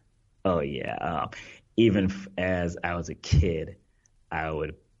 Oh yeah. Even as I was a kid, I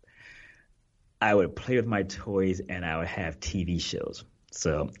would play with my toys, and I would have TV shows.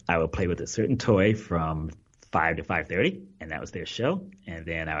 So I would play with a certain toy from 5 to 5:30, and that was their show. And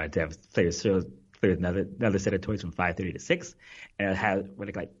then I would have play with another set of toys from 5:30 to 6, and I had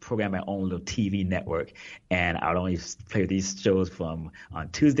program my own little TV network. And I would only play with these shows on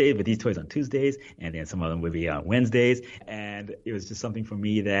Tuesdays, with these toys on Tuesdays, and then some of them would be on Wednesdays. And it was just something for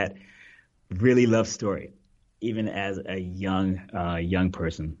me that really love story, even as a young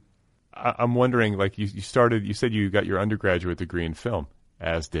person. I'm wondering, like you said you got your undergraduate degree in film,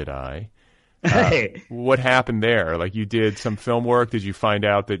 as did I. What happened there? Like you did some film work. Did you find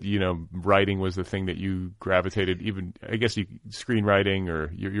out that, writing was the thing that you gravitated, even, I guess screenwriting,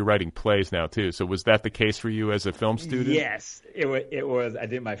 or you're writing plays now too. So was that the case for you as a film student? Yes, it was. I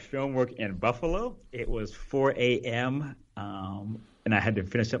did my film work in Buffalo. It was 4 a.m. And I had to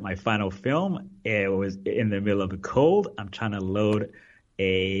finish up my final film. It was in the middle of the cold. I'm trying to load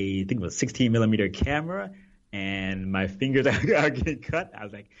I think it was 16 millimeter camera, and my fingers are getting cut. I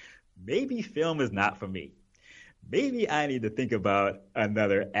was like, maybe film is not for me. Maybe I need to think about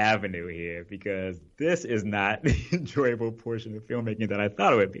another avenue here, because this is not the enjoyable portion of filmmaking that I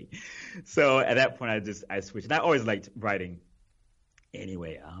thought it would be. So at that point, I switched. And I always liked writing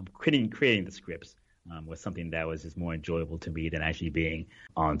anyway. Creating the scripts was something that was just more enjoyable to me than actually being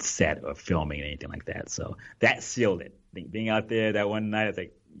on set or filming or anything like that. So that sealed it. Being out there that one night, I was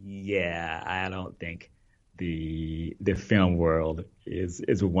like, yeah, I don't think the film world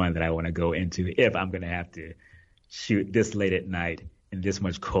is one that I want to go into if I'm going to have to shoot this late at night in this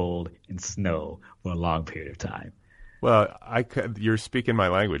much cold and snow for a long period of time. Well, you're speaking my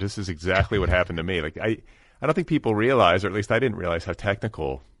language. This is exactly what happened to me. Like I don't think people realize, or at least I didn't realize, how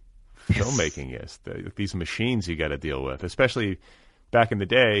technical filmmaking is. These machines you got to deal with, especially back in the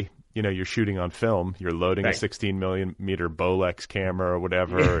day. You're shooting on film. You're loading a 16 millimeter Bolex camera or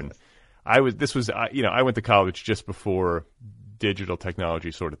whatever. And I went to college just before digital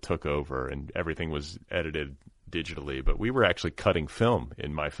technology sort of took over and everything was edited digitally. But we were actually cutting film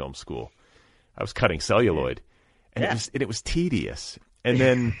in my film school. I was cutting celluloid, and it was tedious. And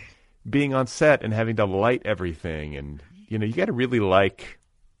then being on set and having to light everything, and you got to really like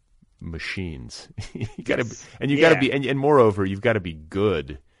machines. you got to be, and moreover, you've got to be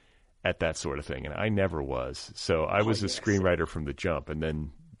good at that sort of thing. And I never was. So I was a screenwriter from the jump, and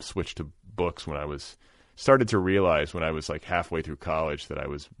then switched to books when I started to realize when I was like halfway through college that I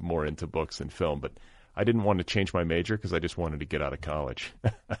was more into books than film. But I didn't want to change my major because I just wanted to get out of college.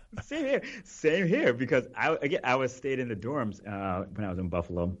 Same here. Because I was stayed in the dorms when I was in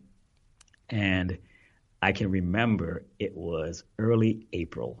Buffalo, and I can remember it was early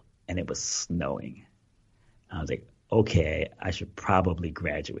April and it was snowing. I was like, okay, I should probably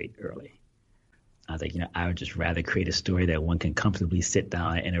graduate early. I was like, I would just rather create a story that one can comfortably sit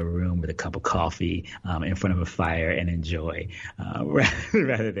down in a room with a cup of coffee in front of a fire and enjoy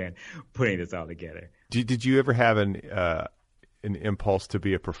rather than putting this all together. Did you ever have an impulse to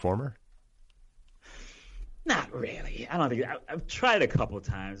be a performer? Not really. I don't think I've tried a couple of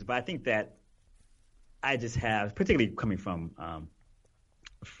times, but I think that I just have, particularly coming from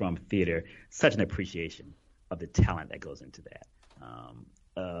theater, such an appreciation of the talent that goes into that.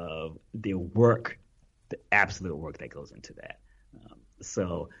 Of the work, the absolute work that goes into that.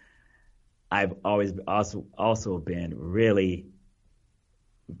 So I've always also been really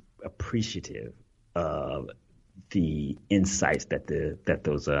appreciative of the insights that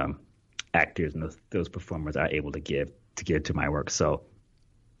those actors and those performers are able to give to my work. So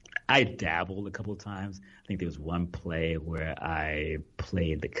I dabbled a couple of times. I think there was one play where I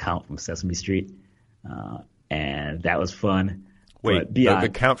played the Count from Sesame Street, and that was fun. Wait, the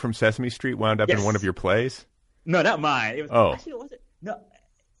Count from Sesame Street wound up in one of your plays? No, not mine. It was, actually, it wasn't. No,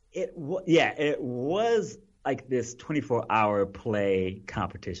 it was like this 24-hour play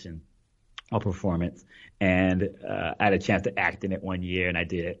competition or performance, and I had a chance to act in it one year, and I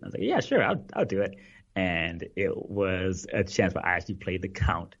did it. I was like, yeah, sure, I'll do it. And it was a chance where I actually played the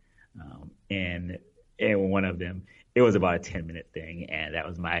Count in one of them. It was about a 10-minute thing, and that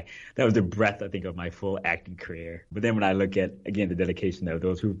was the breadth, I think, of my full acting career. But then when I look at, again, the dedication of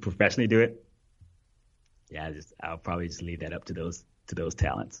those who professionally do it, yeah, I'll probably just leave that up to those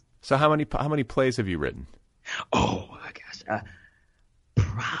talents. So how many plays have you written? Oh my gosh,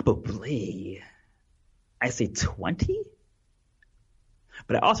 probably I say 20.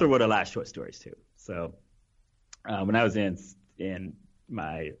 But I also wrote a lot of short stories too. So when I was in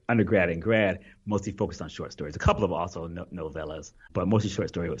my undergrad and grad, mostly focused on short stories. A couple of also novellas, but mostly short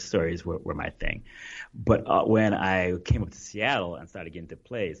stories were my thing. But when I came up to Seattle and started getting into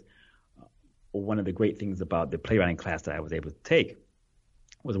plays, one of the great things about the playwriting class that I was able to take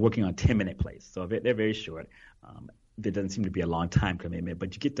was working on 10-minute plays. So they're very short. There doesn't seem to be a long time commitment,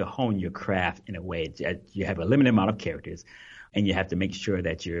 but you get to hone your craft in a way. You have a limited amount of characters, and you have to make sure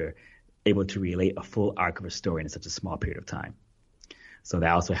that you're able to relate a full arc of a story in such a small period of time. So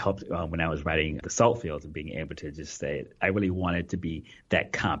that also helped when I was writing The Saltfields and being able to just say, I really wanted to be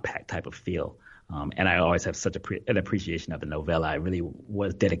that compact type of feel. And I always have such an appreciation of the novella. I really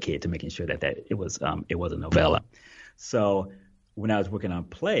was dedicated to making sure that it was a novella. So when I was working on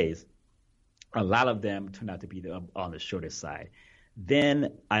plays, a lot of them turned out to be on the shorter side.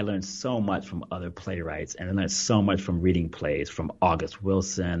 Then I learned so much from other playwrights, and I learned so much from reading plays from August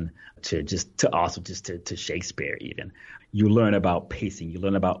Wilson to Shakespeare even. You learn about pacing. You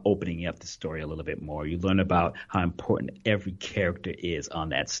learn about opening up the story a little bit more. You learn about how important every character is on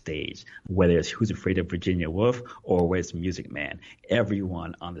that stage, whether it's Who's Afraid of Virginia Woolf or whether it's Music Man.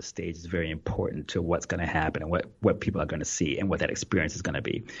 Everyone on the stage is very important to what's going to happen and what people are going to see and what that experience is going to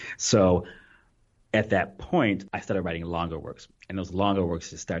be. So at that point, I started writing longer works, and those longer works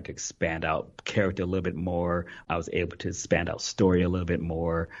just started to expand out character a little bit more. I was able to expand out story a little bit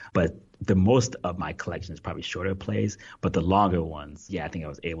more, but the most of my collection is probably shorter plays, but the longer ones, I think I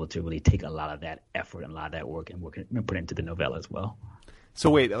was able to really take a lot of that effort and a lot of that work and put it into the novella as well.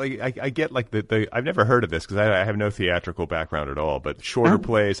 So wait, I get the I've never heard of this because I have no theatrical background at all, but shorter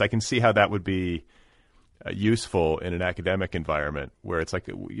plays, I can see how that would be useful in an academic environment where it's like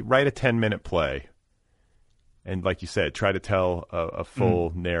you write a 10-minute play. And like you said, try to tell a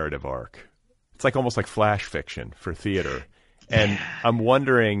full narrative arc. It's almost like flash fiction for theater. And I'm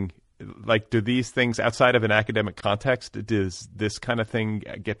wondering, do these things outside of an academic context, does this kind of thing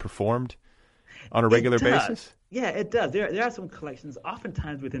get performed on a regular basis? Yeah, it does. There are some collections,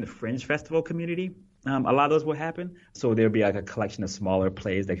 oftentimes within the Fringe Festival community. A lot of those will happen. So there'll be a collection of smaller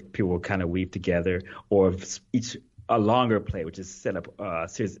plays that people will kind of weave together, or a longer play, which is set up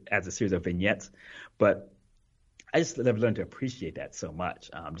as a series of vignettes. But I just have learned to appreciate that so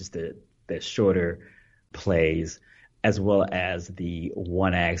much, just the shorter plays, as well as the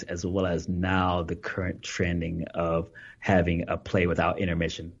one acts, as well as now the current trending of having a play without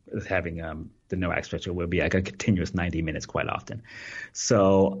intermission, having the no act structure will be a continuous 90 minutes quite often.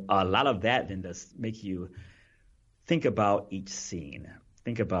 So a lot of that then does make you think about each scene,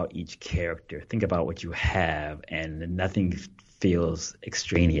 think about each character, think about what you have, and nothing feels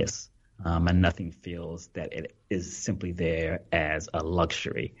extraneous. And nothing feels that it is simply there as a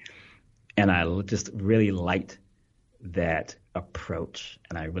luxury. And just really liked that approach.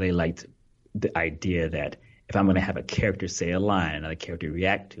 And I really liked the idea that if I'm going to have a character say a line, another character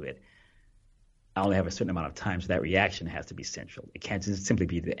react to it, I only have a certain amount of time, so that reaction has to be central. It can't just simply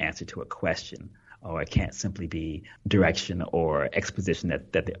be the answer to a question, or it can't simply be direction or exposition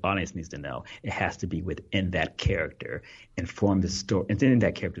that the audience needs to know. It has to be within that character, inform the story, in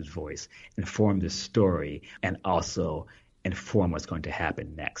that character's voice, inform the story, and also inform what's going to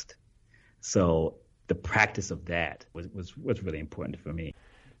happen next. So the practice of that was really important for me.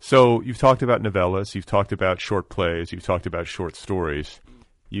 So you've talked about novellas, you've talked about short plays, you've talked about short stories.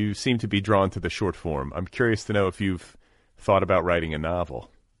 You seem to be drawn to the short form. I'm curious to know if you've thought about writing a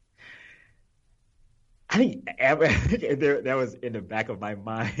novel. I think that was in the back of my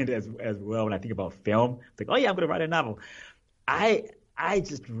mind as well when I think about film. It's like, oh yeah, I'm going to write a novel. I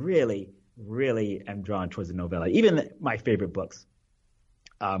just really, really am drawn towards the novella. Even my favorite books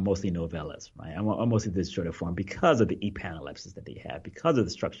are mostly novellas, right? I'm mostly this shorter form because of the epanellapses that they have, because of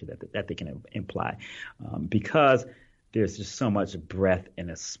the structure that they can imply, because there's just so much breadth in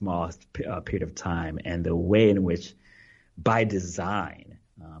a small period of time, and the way in which, by design,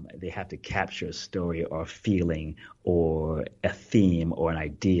 they have to capture a story or a feeling or a theme or an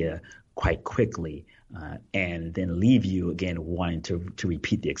idea quite quickly, and then leave you again wanting to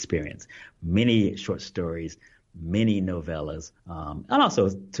repeat the experience. Many short stories, many novellas, and also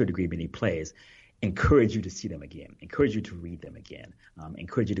to a degree many plays encourage you to see them again, encourage you to read them again,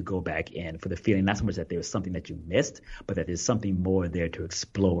 encourage you to go back in for the feeling, not so much that there was something that you missed, but that there's something more there to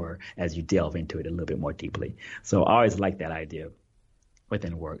explore as you delve into it a little bit more deeply. So I always like that idea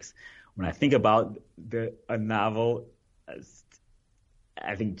within works. When I think about a novel,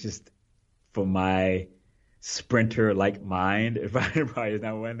 I think just for my sprinter-like mind, it probably is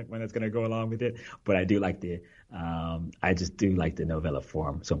not one that's going to go along with it, but I do like I just do like the novella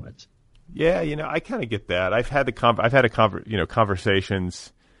form so much. Yeah, I kind of get that. I've had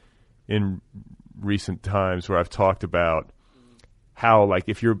conversations in recent times where I've talked about how, like,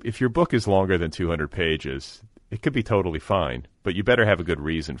 if your book is longer than 200 pages, it could be totally fine, but you better have a good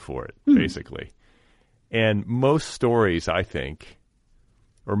reason for it, basically. And most stories, I think,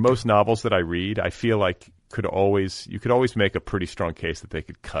 or most novels that I read, I feel like you could always make a pretty strong case that they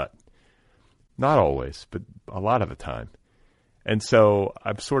could cut. Not always, but a lot of the time. And so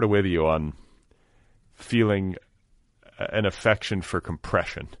I'm sort of with you on feeling an affection for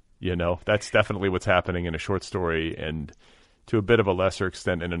compression. That's definitely what's happening in a short story, and to a bit of a lesser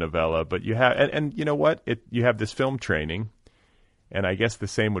extent in a novella. But you have, and you know what? You have this film training, and I guess the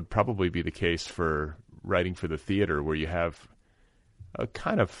same would probably be the case for writing for the theater, where you have a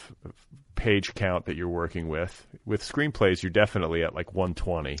kind of page count that you're working with. With screenplays, you're definitely at like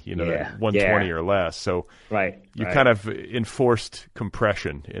 120, 120 or less. So you kind of enforced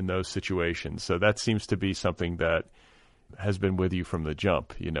compression in those situations. So that seems to be something that has been with you from the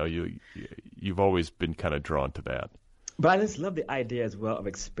jump. You've always been kind of drawn to that. But I just love the idea as well of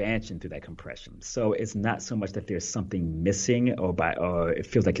expansion through that compression. So it's not so much that there's something missing or it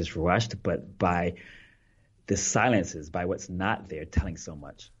feels like it's rushed, but by the silences, by what's not there, telling so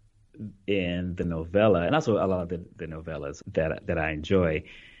much. In the novella, and also a lot of the novellas that I enjoy,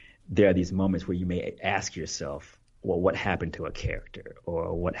 there are these moments where you may ask yourself, well, what happened to a character,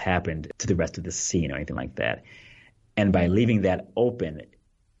 or what happened to the rest of the scene, or anything like that. And by leaving that open,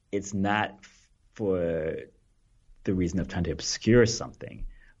 it's not for the reason of trying to obscure something,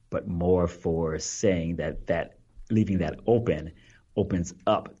 but more for saying that leaving that open opens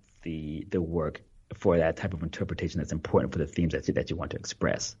up the work for that type of interpretation that's important for the themes that you want to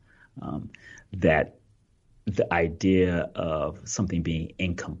express. That the idea of something being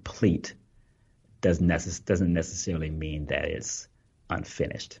incomplete doesn't necessarily mean that it's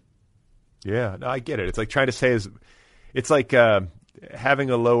unfinished. Yeah, no, I get it. It's like trying to say it's like having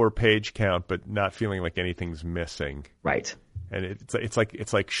a lower page count, but not feeling like anything's missing. Right. And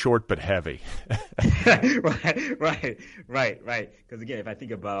it's like short but heavy. Right. Because again, if I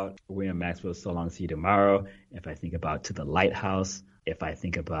think about William Maxwell's "So Long, See You Tomorrow," if I think about "To the Lighthouse," if you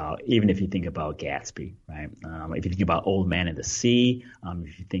think about Gatsby, right? If you think about Old Man and the Sea,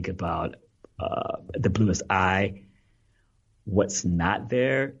 if you think about The Bluest Eye, what's not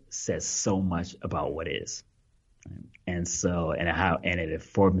there says so much about what is, right? And it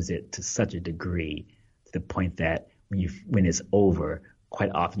informs it to such a degree, to the point that when it's over, quite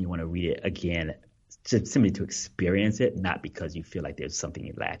often you want to read it again, just simply to experience it, not because you feel like there's something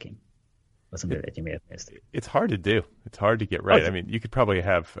you're lacking or something that you may have missed. It's hard to do. It's hard to get right. I mean, you could probably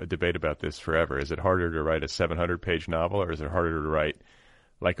have a debate about this forever. Is it harder to write a 700-page novel, or is it harder to write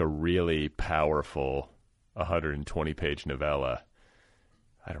like a really powerful 120-page novella?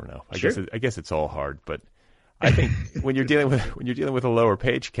 I don't know. Sure. I guess it's all hard, but I think when you're dealing with a lower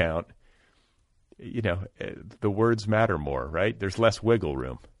page count, the words matter more, right? There's less wiggle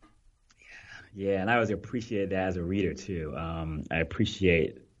room. Yeah, and I always appreciate that as a reader too. I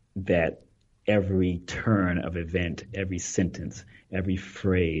appreciate that every turn of event, every sentence, every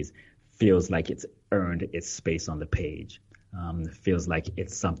phrase feels like it's earned its space on the page. It feels like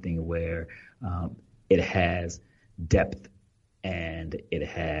it's something where it has depth and it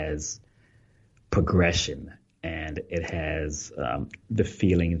has progression and it has the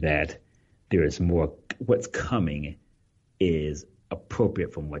feeling that there is more. What's coming is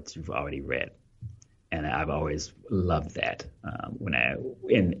appropriate from what you've already read. And I've always loved that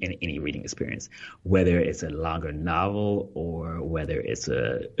in any reading experience, whether it's a longer novel or whether it's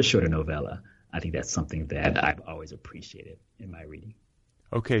a shorter novella. I think that's something that I've always appreciated in my reading.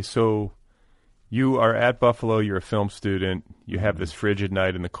 Okay, so you are at Buffalo, you're a film student, you have this frigid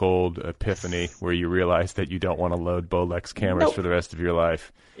night in the cold epiphany where you realize that you don't want to load Bolex cameras for the rest of your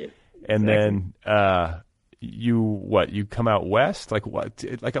life. And then you come out west? Like what?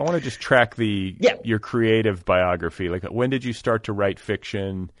 Like I want to just track your creative biography. Like when did you start to write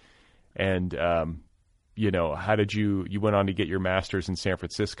fiction? And, how did you went on to get your master's in San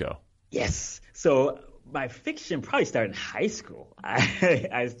Francisco? Yes. So my fiction probably started in high school.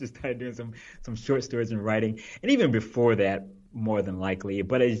 I just started doing some short stories and writing, and even before that, more than likely.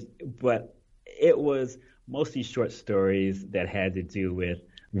 But it was mostly short stories that had to do with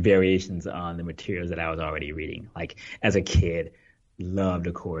variations on the materials that I was already reading. Like as a kid, loved,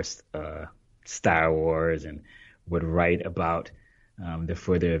 of course, Star Wars, and would write about the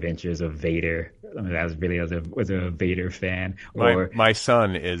further adventures of Vader. I mean, was a Vader fan. My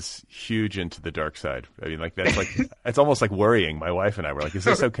son is huge into the dark side. I mean, it's almost like worrying. My wife and I were like, "Is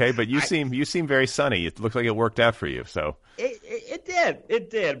this okay?" But you seem very sunny. It looks like it worked out for you. So it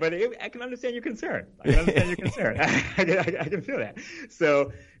did. But I can understand your concern. I can feel that.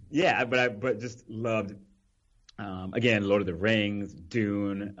 So yeah, but just loved again, Lord of the Rings,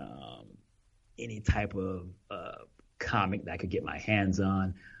 Dune, any type of comic that I could get my hands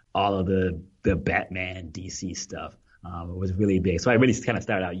on. All of the Batman, DC stuff was really big. So I really kind of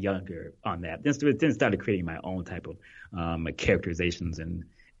started out younger on that. Then started creating my own type of characterizations and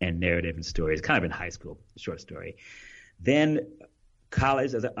narrative and stories, kind of in high school, short story. Then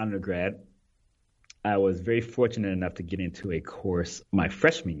college as an undergrad, I was very fortunate enough to get into a course my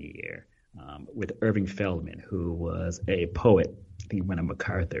freshman year with Irving Feldman, who was a poet. I think he won a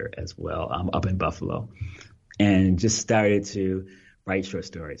MacArthur as well, up in Buffalo, and just started to write short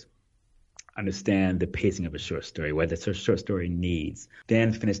stories, understand the pacing of a short story, what the short story needs.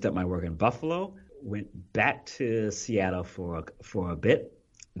 Then finished up my work in Buffalo, went back to Seattle for a bit,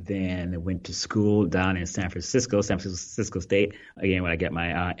 then went to school down in San Francisco State, again when I got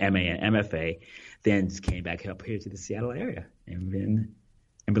my MA and MFA, then just came back up here to the Seattle area and been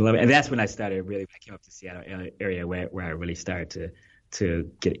loving it. And that's when I started really, when I came up to Seattle area where I really started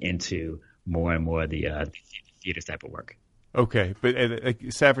to get into more and more the theater type of work. Okay, but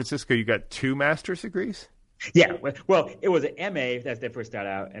at San Francisco, you got 2 master's degrees? Yeah, well, it was an MA that first started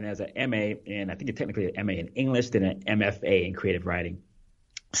out, and as an MA, and I think it technically an MA in English, then an MFA in creative writing,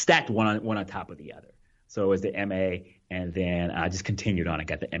 stacked one on top of the other. So it was the MA, and then I just continued on and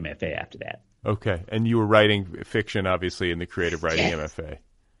got the MFA after that. Okay, and you were writing fiction, obviously, in the creative writing MFA.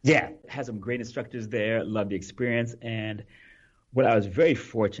 Yeah, had some great instructors there, loved the experience, and what I was very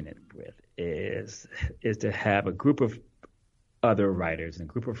fortunate with is to have a group of other writers and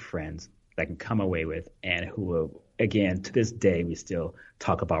a group of friends that I can come away with, and who will, again, to this day, we still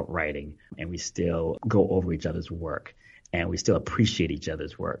talk about writing, and we still go over each other's work, and we still appreciate each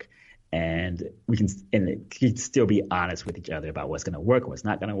other's work, and we can still be honest with each other about what's going to work, what's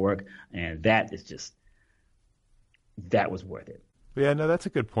not going to work, and that was worth it. Yeah, no, that's a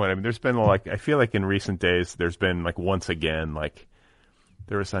good point. I mean, there's been I feel like in recent days, there's been once again,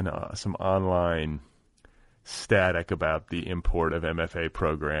 there was some online static about the import of MFA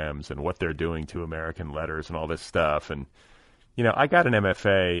programs and what they're doing to American letters and all this stuff. And, I got an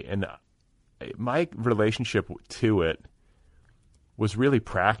MFA, and my relationship to it was really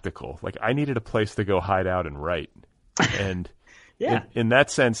practical. I needed a place to go hide out and write. And yeah. in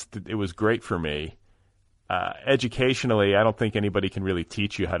that sense, it was great for me. Educationally, I don't think anybody can really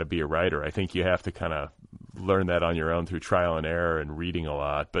teach you how to be a writer. I think you have to kind of learn that on your own through trial and error and reading a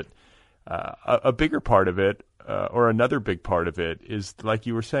lot. But a bigger part of it, or another big part of it, is, like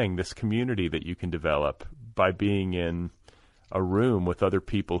you were saying, this community that you can develop by being in a room with other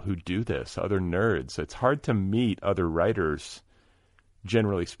people who do this, other nerds. It's hard to meet other writers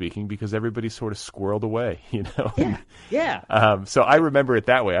generally speaking, because everybody's sort of squirreled away, you know? Yeah. So I remember it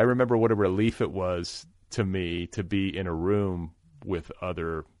that way. I remember what a relief it was to me to be in a room with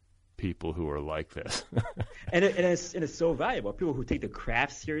other people who are like this. and it's so valuable. People who take the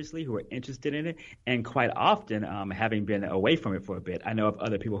craft seriously, who are interested in it, and quite often, having been away from it for a bit, I know of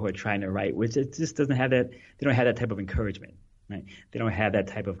other people who are trying to write, which it just doesn't have that. They don't have that type of encouragement. Right? They don't have that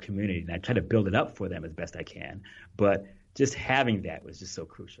type of community, and I try to build it up for them as best I can. But just having that was just so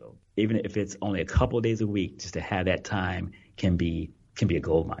crucial. Even if it's only a couple of days a week, just to have that time can be a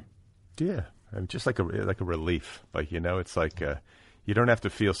gold mine. Yeah, just like a relief. Like, you know, it's like. You don't have to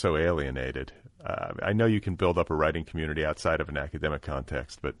feel so alienated. I know you can build up a writing community outside of an academic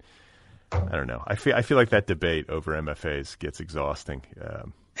context, but I don't know. I feel like that debate over MFAs gets exhausting.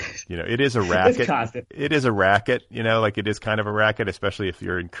 You know, it is a racket. It's constant. It is a racket. You know, like it is kind of a racket, especially if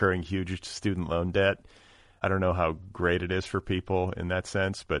you're incurring huge student loan debt. I don't know how great it is for people in that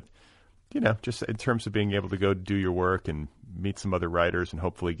sense, but you know, just in terms of being able to go do your work and meet some other writers and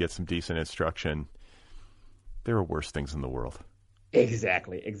hopefully get some decent instruction, there are worse things in the world.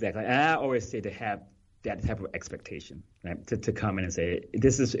 Exactly. And I always say to have that type of expectation, right? To come in and say,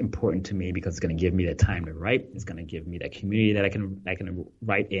 this is important to me because it's going to give me the time to write. It's going to give me that community that I can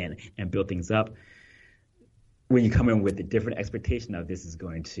write in and build things up. When you come in with a different expectation of this is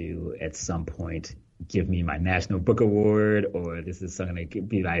going to, at some point, give me my National Book Award, or this is going to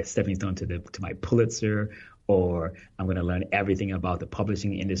be my stepping stone to my Pulitzer, or I'm going to learn everything about the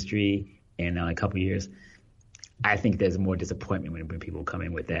publishing industry in a couple of years, I think there's more disappointment when people come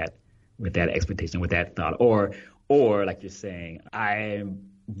in with that expectation, with that thought, or like you're saying,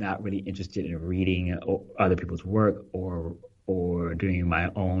 I'm not really interested in reading other people's work or doing my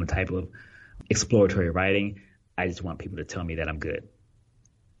own type of exploratory writing. I just want people to tell me that I'm good.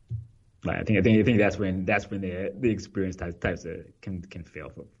 Like, I think that's when the experience types can fail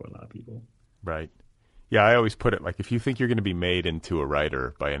for a lot of people. Right. Yeah, I always put it like, if you think you're going to be made into a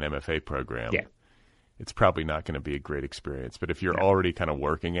writer by an MFA program. Yeah. It's probably not going to be a great experience. But if you're already kind of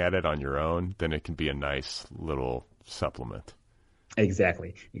working at it on your own, then it can be a nice little supplement.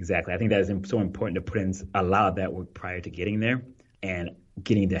 Exactly. I think that is so important to put in a lot of that work prior to getting there and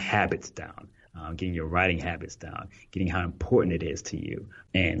getting the habits down, getting your writing habits down, getting how important it is to you,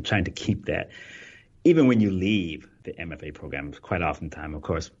 and trying to keep that. Even when you leave the MFA program, quite often time, of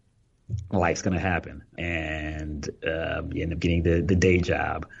course, life's going to happen and you end up getting the day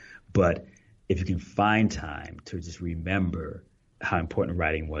job. But if you can find time to just remember how important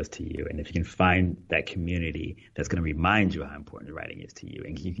writing was to you, and if you can find that community that's going to remind you how important writing is to you,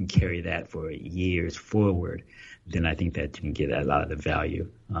 and you can carry that for years forward, then I think that you can get a lot of the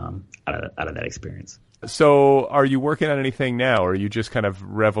value out of that experience. So are you working on anything now, or are you just kind of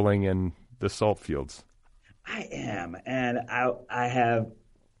reveling in the salt fields? I am, and I have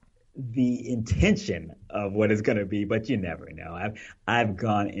the intention of what it's going to be, but you never know. I've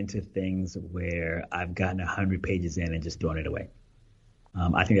gone into things where I've gotten 100 pages in and just thrown it away.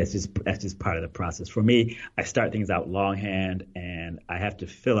 I think that's just part of the process. For me, I start things out longhand, and I have to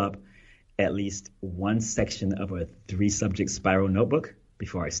fill up at least one section of a 3-subject spiral notebook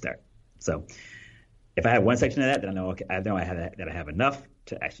before I start. So if I have one section of that, then I know I have enough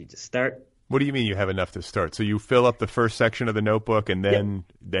to actually just start. What do you mean you have enough to start? So you fill up the first section of the notebook, and then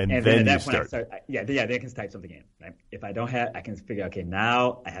you start. Then I can type something in. Right? If I don't have, I can figure, okay,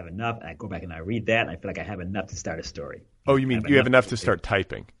 now I have enough, and I go back and I read that, and I feel like I have enough to start a story. Oh, you mean you have enough to start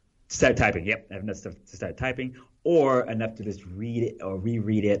typing? Start typing, yep. I have enough to start typing, or enough to just read it or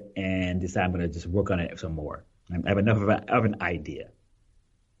reread it and decide I'm going to just work on it some more. I have enough of an idea.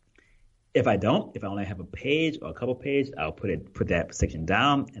 If I only have a page or a couple pages, I'll put that section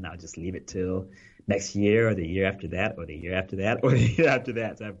down, and I'll just leave it till next year or the year after that or the year after that or the year after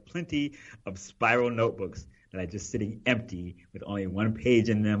that. So I have plenty of spiral notebooks that are just sitting empty with only 1 page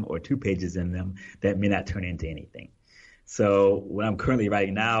in them or 2 pages in them that may not turn into anything. So what I'm currently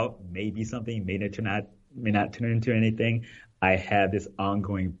writing now may be something, may not turn into anything. I have this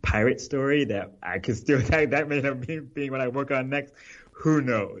ongoing pirate story that I could still that may end up being what I work on next. Who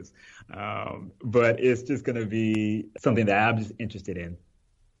knows? But it's just going to be something that I'm just interested in.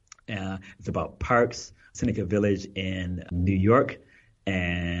 It's about parks, Seneca Village in New York,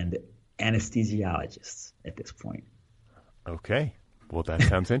 and anesthesiologists at this point. Okay. Well, that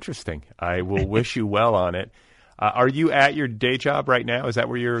sounds interesting. I will wish you well on it. Are you at your day job right now? Is that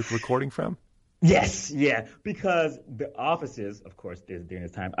where you're recording from? Yes, yeah, because the offices, of course, during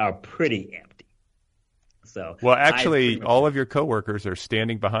this time are pretty empty. So, well, actually, all of your coworkers are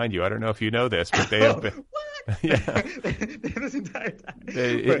standing behind you. I don't know if you know this, but they have been. What? Yeah. This entire time.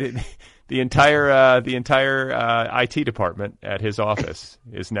 The entire IT department at his office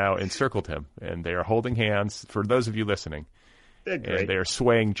is now encircled him, and they are holding hands. For those of you listening, and they are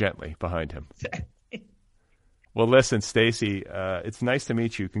swaying gently behind him. Well, listen, Stacy, it's nice to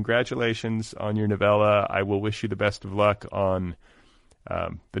meet you. Congratulations on your novella. I will wish you the best of luck on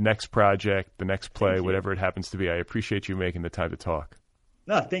the next project, the next play, whatever it happens to be. I appreciate you making the time to talk.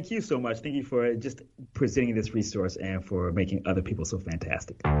 No, thank you so much. Thank you for just presenting this resource and for making other people so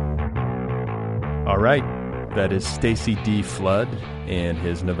fantastic. All right. That is Stacy D. Flood, and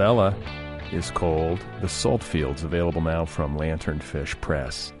his novella is called The Saltfields, available now from Lanternfish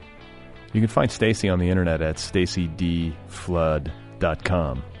Press. You can find Stacy on the internet at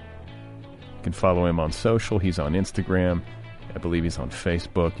stacydflood.com. You can follow him on social. He's on Instagram. I believe he's on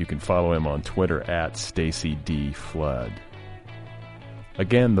Facebook. You can follow him on Twitter at StacyDFlood.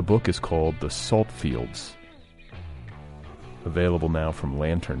 Again, the book is called The Saltfields. Available now from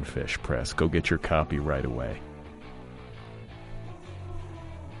Lanternfish Press. Go get your copy right away.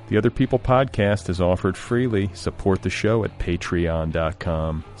 The Other People podcast is offered freely. Support the show at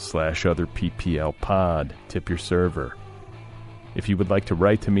patreon.com/otherpplpod. Tip your server. If you would like to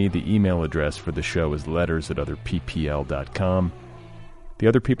write to me, the email address for the show is letters@otherppl.com. The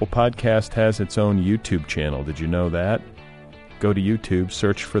Other People podcast has its own YouTube channel. Did you know that? Go to YouTube,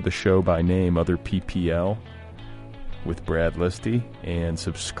 search for the show by name, Other PPL, with Brad Listy, and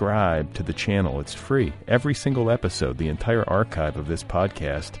subscribe to the channel. It's free. Every single episode, the entire archive of this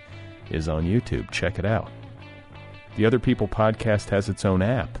podcast is on YouTube. Check it out. The Other People podcast has its own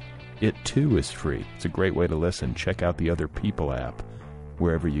app. It, too, is free. It's a great way to listen. Check out the Other People app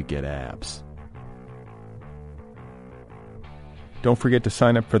wherever you get apps. Don't forget to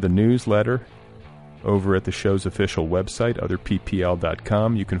sign up for the newsletter over at the show's official website,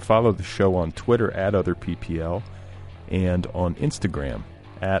 otherppl.com. You can follow the show on Twitter at otherppl and on Instagram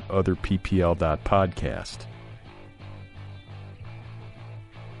at otherppl.podcast.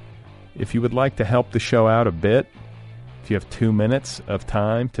 If you would like to help the show out a bit, if you have 2 minutes of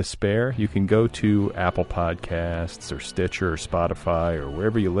time to spare, you can go to Apple Podcasts or Stitcher or Spotify or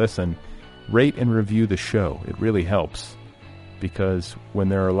wherever you listen, rate and review the show. It really helps, because when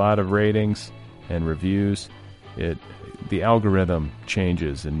there are a lot of ratings and reviews, the algorithm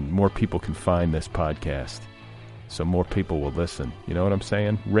changes and more people can find this podcast, so more people will listen. You know what I'm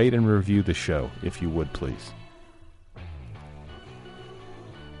saying? Rate and review the show, if you would, please.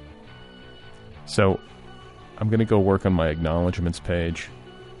 So I'm going to go work on my acknowledgments page,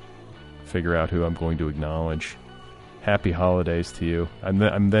 figure out who I'm going to acknowledge. Happy holidays to you. I'm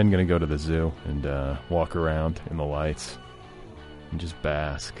then going to go to the zoo and walk around in the lights and just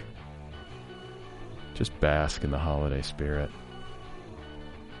bask. Just bask in the holiday spirit.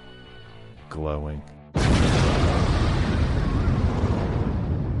 Glowing.